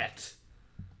shit.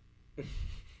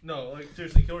 No, like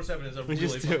seriously, Killer 7 is a really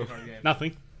just fucking do? hard game.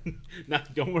 Nothing.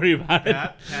 Don't worry about it.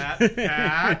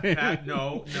 Pat,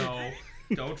 no.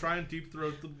 Don't try and deep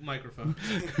throat the microphone.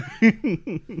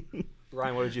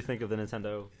 Ryan, what did you think of the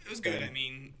Nintendo? It was good. I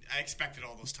mean, I expected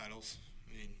all those titles.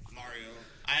 I mean, Mario.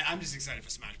 I'm just excited for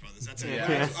Smash Brothers. That's it.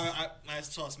 Yeah. I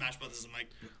saw Smash Brothers. I'm like,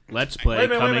 Let's play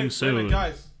coming soon. Wait a minute,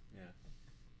 guys.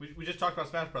 Yeah. We just talked about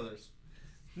Smash Brothers.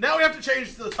 Now we have to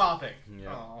change the topic.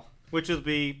 Yeah. Aw. Which will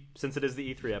be, since it is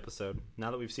the E3 episode,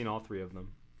 now that we've seen all three of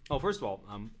them. Oh, first of all,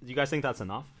 do you guys think that's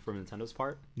enough from Nintendo's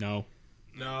part? No.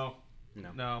 No.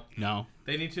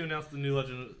 They need to announce the new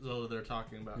Legend of Zelda they're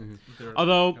talking about.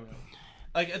 Although,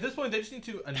 like at this point, they just need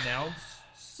to announce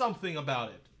something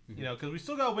about it. You know, because we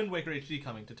still got Wind Waker HD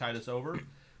coming to tide us over.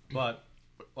 But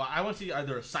I want to see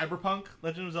either a Cyberpunk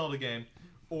Legend of Zelda game,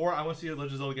 or I want to see a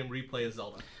Legend of Zelda game replay as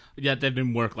Zelda. yeah, that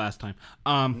didn't work last time.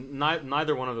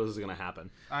 Neither one of those is going to happen.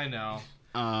 I know,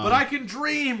 but I can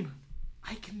dream.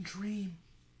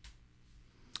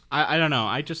 I don't know.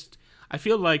 I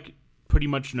feel like pretty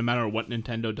much no matter what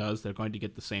Nintendo does, they're going to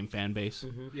get the same fan base.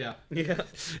 Yeah. Yeah.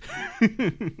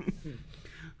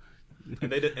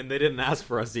 And they didn't ask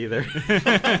for us either.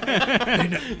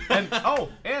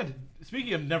 And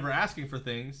speaking of never asking for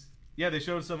things, yeah, they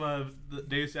showed some of the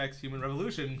Deus Ex Human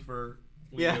Revolution for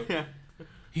Wii U. Yeah.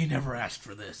 He never asked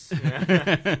for this.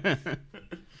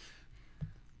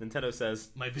 Nintendo says,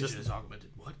 My vision is augmented.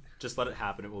 What? just let it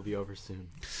happen. It will be over soon.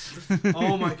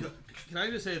 Oh my god! Can I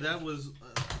just say that was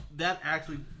that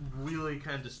actually really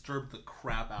kind of disturbed the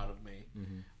crap out of me.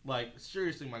 Like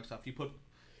seriously, Microsoft,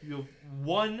 you have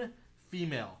one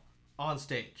female on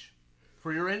stage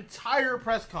for your entire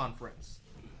press conference,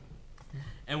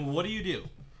 and what do?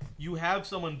 You have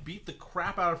someone beat the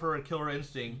crap out of her at Killer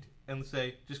Instinct and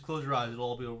say, "Just close your eyes; it'll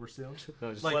all be over soon."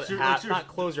 No, just Like, let it ser- happen. like, Not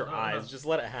close your eyes. no. Just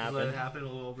let it happen. Let it happen;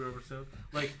 it'll all be over soon.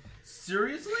 Like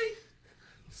seriously?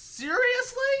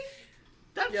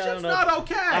 That Yeah, I shit's don't know. not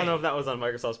okay. I don't know if that was on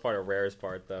Microsoft's part or Rare's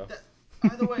part, though.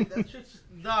 Either way, that shit's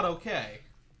not okay.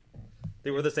 They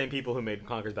were the same people who made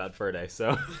Conker's Bad Fur Day,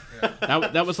 so...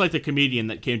 That was like the comedian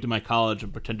that came to my college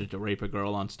and pretended to rape a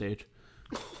girl on stage.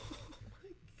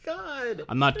 God!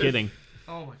 I'm not kidding.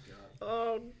 Oh my god.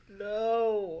 Oh,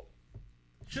 no!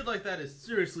 Shit like that is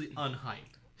seriously unhyped.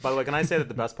 By the way, can I say that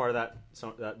the best part of that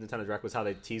Nintendo Direct was how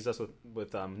they teased us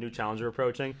with new challenger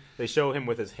approaching? They show him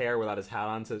with his hair without his hat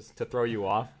on to throw you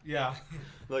off. Yeah.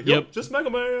 Like, Yep. just Mega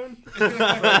Man!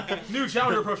 New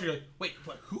challenger approach, you're like, wait,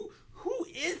 what? Who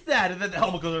is that? And then the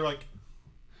helmet goes, they're like,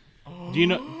 Do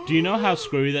you know how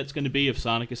screwy that's going to be if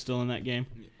Sonic is still in that game?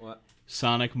 What?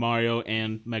 Sonic, Mario,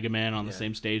 and Mega Man on the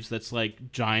same stage. That's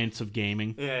like giants of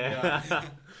gaming. Yeah.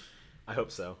 I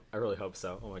hope so. I really hope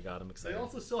so. Oh my god, I'm they excited.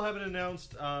 also still haven't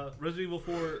announced Resident Evil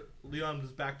 4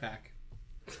 Leon's backpack.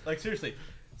 Like, seriously.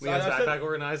 Leon's I've said- Backpack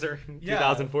Organizer, Yeah.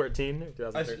 2014, I've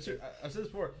 2013. said this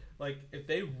before. Like, if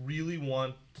they really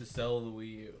want to sell the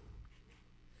Wii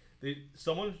U,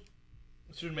 someone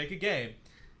should make a game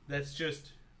that's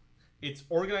just it's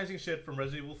organizing shit from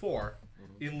Resident Evil 4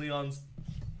 in Leon's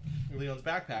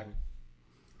backpack.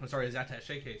 I'm sorry, his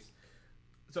attaché case.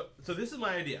 So this is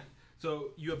my idea. So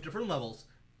you have different levels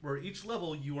where each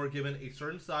level you are given a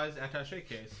certain size attaché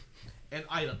case and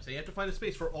items. And you have to find a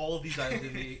space for all of these items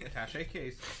in the attaché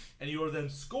case, and you are then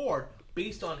scored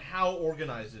based on how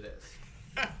organized it is.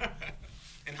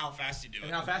 and how fast you do it.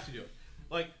 And how fast you do it.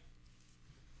 Like,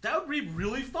 that would be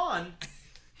really fun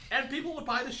And people would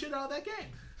buy the shit out of that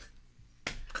game.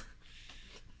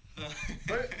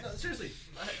 But, no, seriously,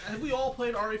 have we all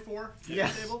played RE4?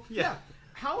 Yes. Table? Yeah.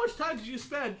 How much time did you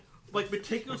spend like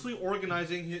meticulously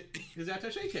organizing his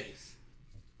attaché case?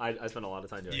 I spent a lot of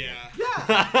time doing Yeah.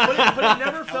 Yeah, but it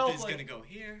never Health felt is like gonna go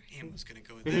here. Ammo's gonna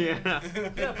go it. there.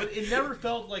 yeah, but it never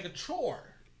felt like a chore.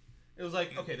 It was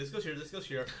like, okay, this goes here, this goes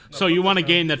here. No, So you want a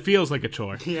game that feels like a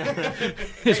chore? Yeah.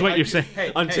 Is what you're saying?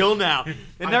 Until now. It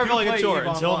never felt like a chore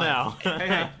until now.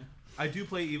 Hey, I do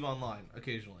play EVE Online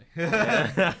occasionally.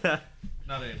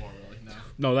 Not anymore, really. No.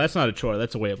 No, that's not a chore.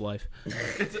 That's a way of life.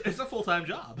 It's a full-time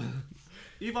job.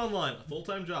 EVE Online, a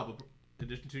full-time job in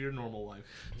addition to your normal life.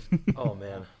 Oh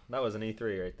man, that was an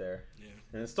E3 right there. Yeah.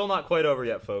 And it's still not quite over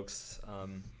yet, folks.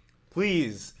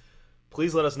 Please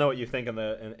let us know what you think in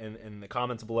the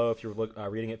comments below if you're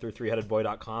reading it through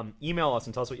 3headedboy.com. Email us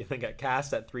and tell us what you think at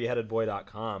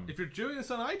cast@3headedboy.com. If you're doing this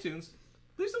on iTunes,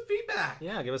 leave some feedback.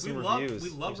 Yeah, give us some We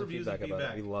reviews. love Give some reviews and about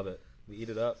feedback. it. We love it. We eat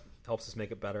it up. Helps us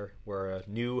make it better. We're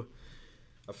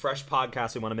a fresh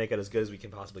podcast. We want to make it as good as we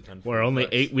can possibly can. We're only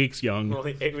folks. 8 weeks young. We're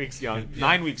only 8 weeks young.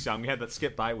 9 weeks young. We had that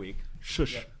skip by week.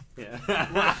 Shush.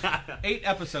 Yeah. 8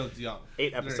 episodes young.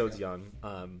 8 There you episodes go.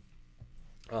 young.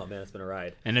 Oh man, it's been a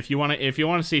ride. And if you want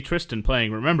to see Tristan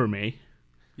playing Remember Me,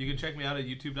 You can check me out at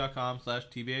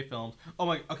youtube.com/TBAfilms. Oh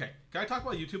my, okay. Can I talk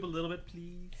about YouTube a little bit,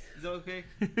 please? Is that okay?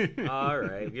 All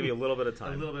right, we'll give you a little bit of A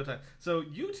time. little bit of time. So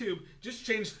YouTube just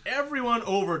changed everyone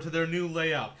over to their new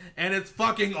layout, and it's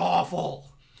fucking awful.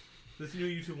 This new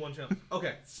YouTube One channel.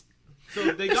 Okay.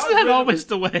 So they got isn't rid that of- always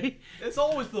the way? It's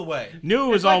always the way. New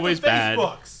is It's like always the bad.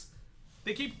 Facebooks.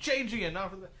 They keep changing it.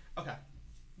 Not for the. Okay.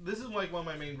 This is like one of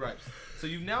my main gripes. So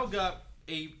you've now got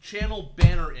a channel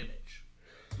banner image,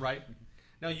 right?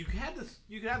 Now you could have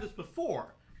this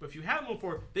before, but if you had one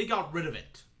before, they got rid of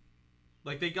it.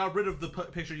 Like they got rid of the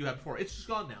picture you had before. It's just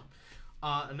gone now.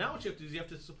 And now what you have to do is you have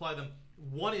to supply them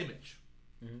one image,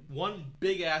 one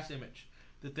big ass image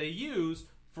that they use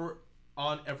for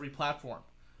on every platform.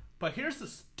 But here's the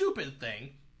stupid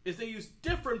thing: is they use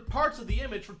different parts of the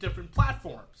image for different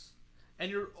platforms.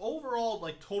 And your overall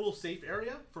like total safe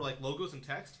area for like logos and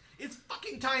text is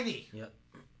fucking tiny. Yep.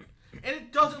 And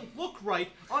it doesn't look right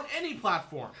on any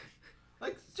platform.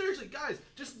 Like seriously, guys,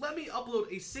 just let me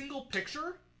upload a single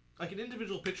picture, like an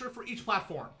individual picture for each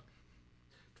platform,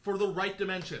 for the right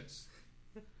dimensions.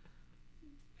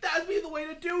 That'd be the way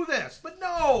to do this. But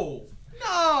no.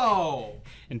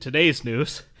 In today's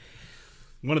news,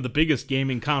 one of the biggest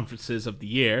gaming conferences of the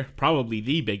year, probably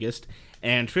the biggest,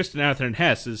 and Tristan Arthur and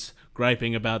Hess is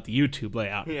griping about the YouTube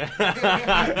layout. Yeah.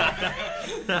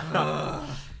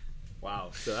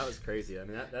 Wow. So that was crazy. I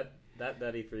mean, that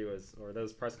E3 was, or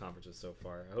those press conferences so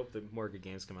far. I hope that more good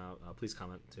games come out. Please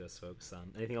comment to us, folks.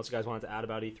 Anything else you guys wanted to add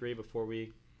about E3 before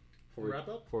we Wrap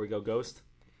up? Before we go ghost?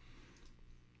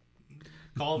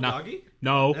 Call of No. Doggy?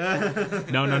 No.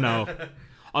 No.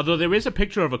 Although there is a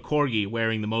picture of a corgi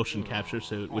wearing the motion capture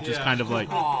suit, which is Yeah. kind of like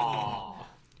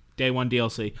day one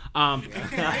DLC.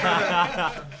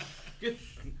 Get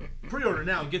pre-order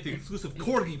now and get the exclusive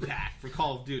Corgi pack for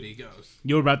Call of Duty Ghost.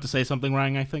 You were about to say something,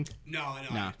 Ryan, I think? No.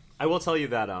 I will tell you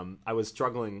that I was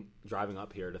struggling driving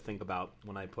up here to think about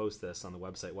when I post this on the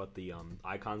website what the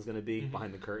icon's going to be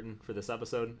behind the curtain for this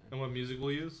episode. And what music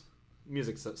we'll use?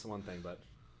 Music's one thing, but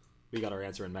we got our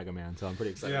answer in Mega Man, so I'm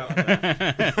pretty excited.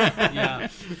 Yeah.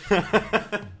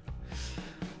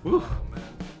 Woo. Oh, man.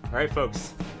 All right,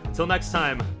 folks. Until next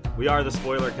time, we are the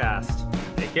Spoiler Cast.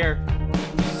 Take care.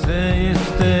 Say you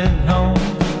stayed home,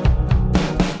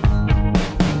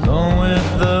 going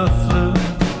with the flu.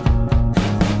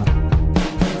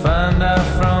 Find out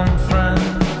from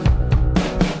friends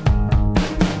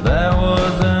that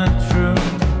wasn't true.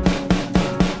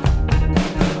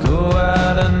 Go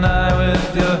out at night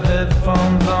with your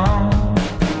headphones on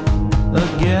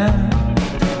again.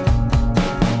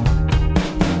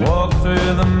 Walk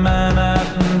through the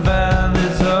Manhattan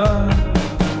valleys of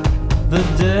the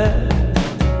dead.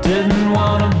 Didn't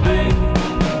wanna be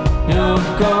your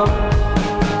ghost.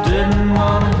 Didn't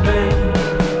wanna be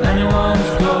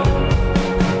anyone's ghost.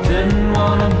 Didn't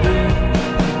wanna be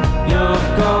your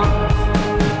ghost.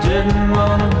 Didn't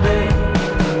wanna be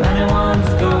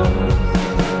anyone's ghost.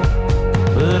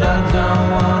 But I don't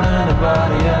want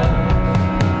anybody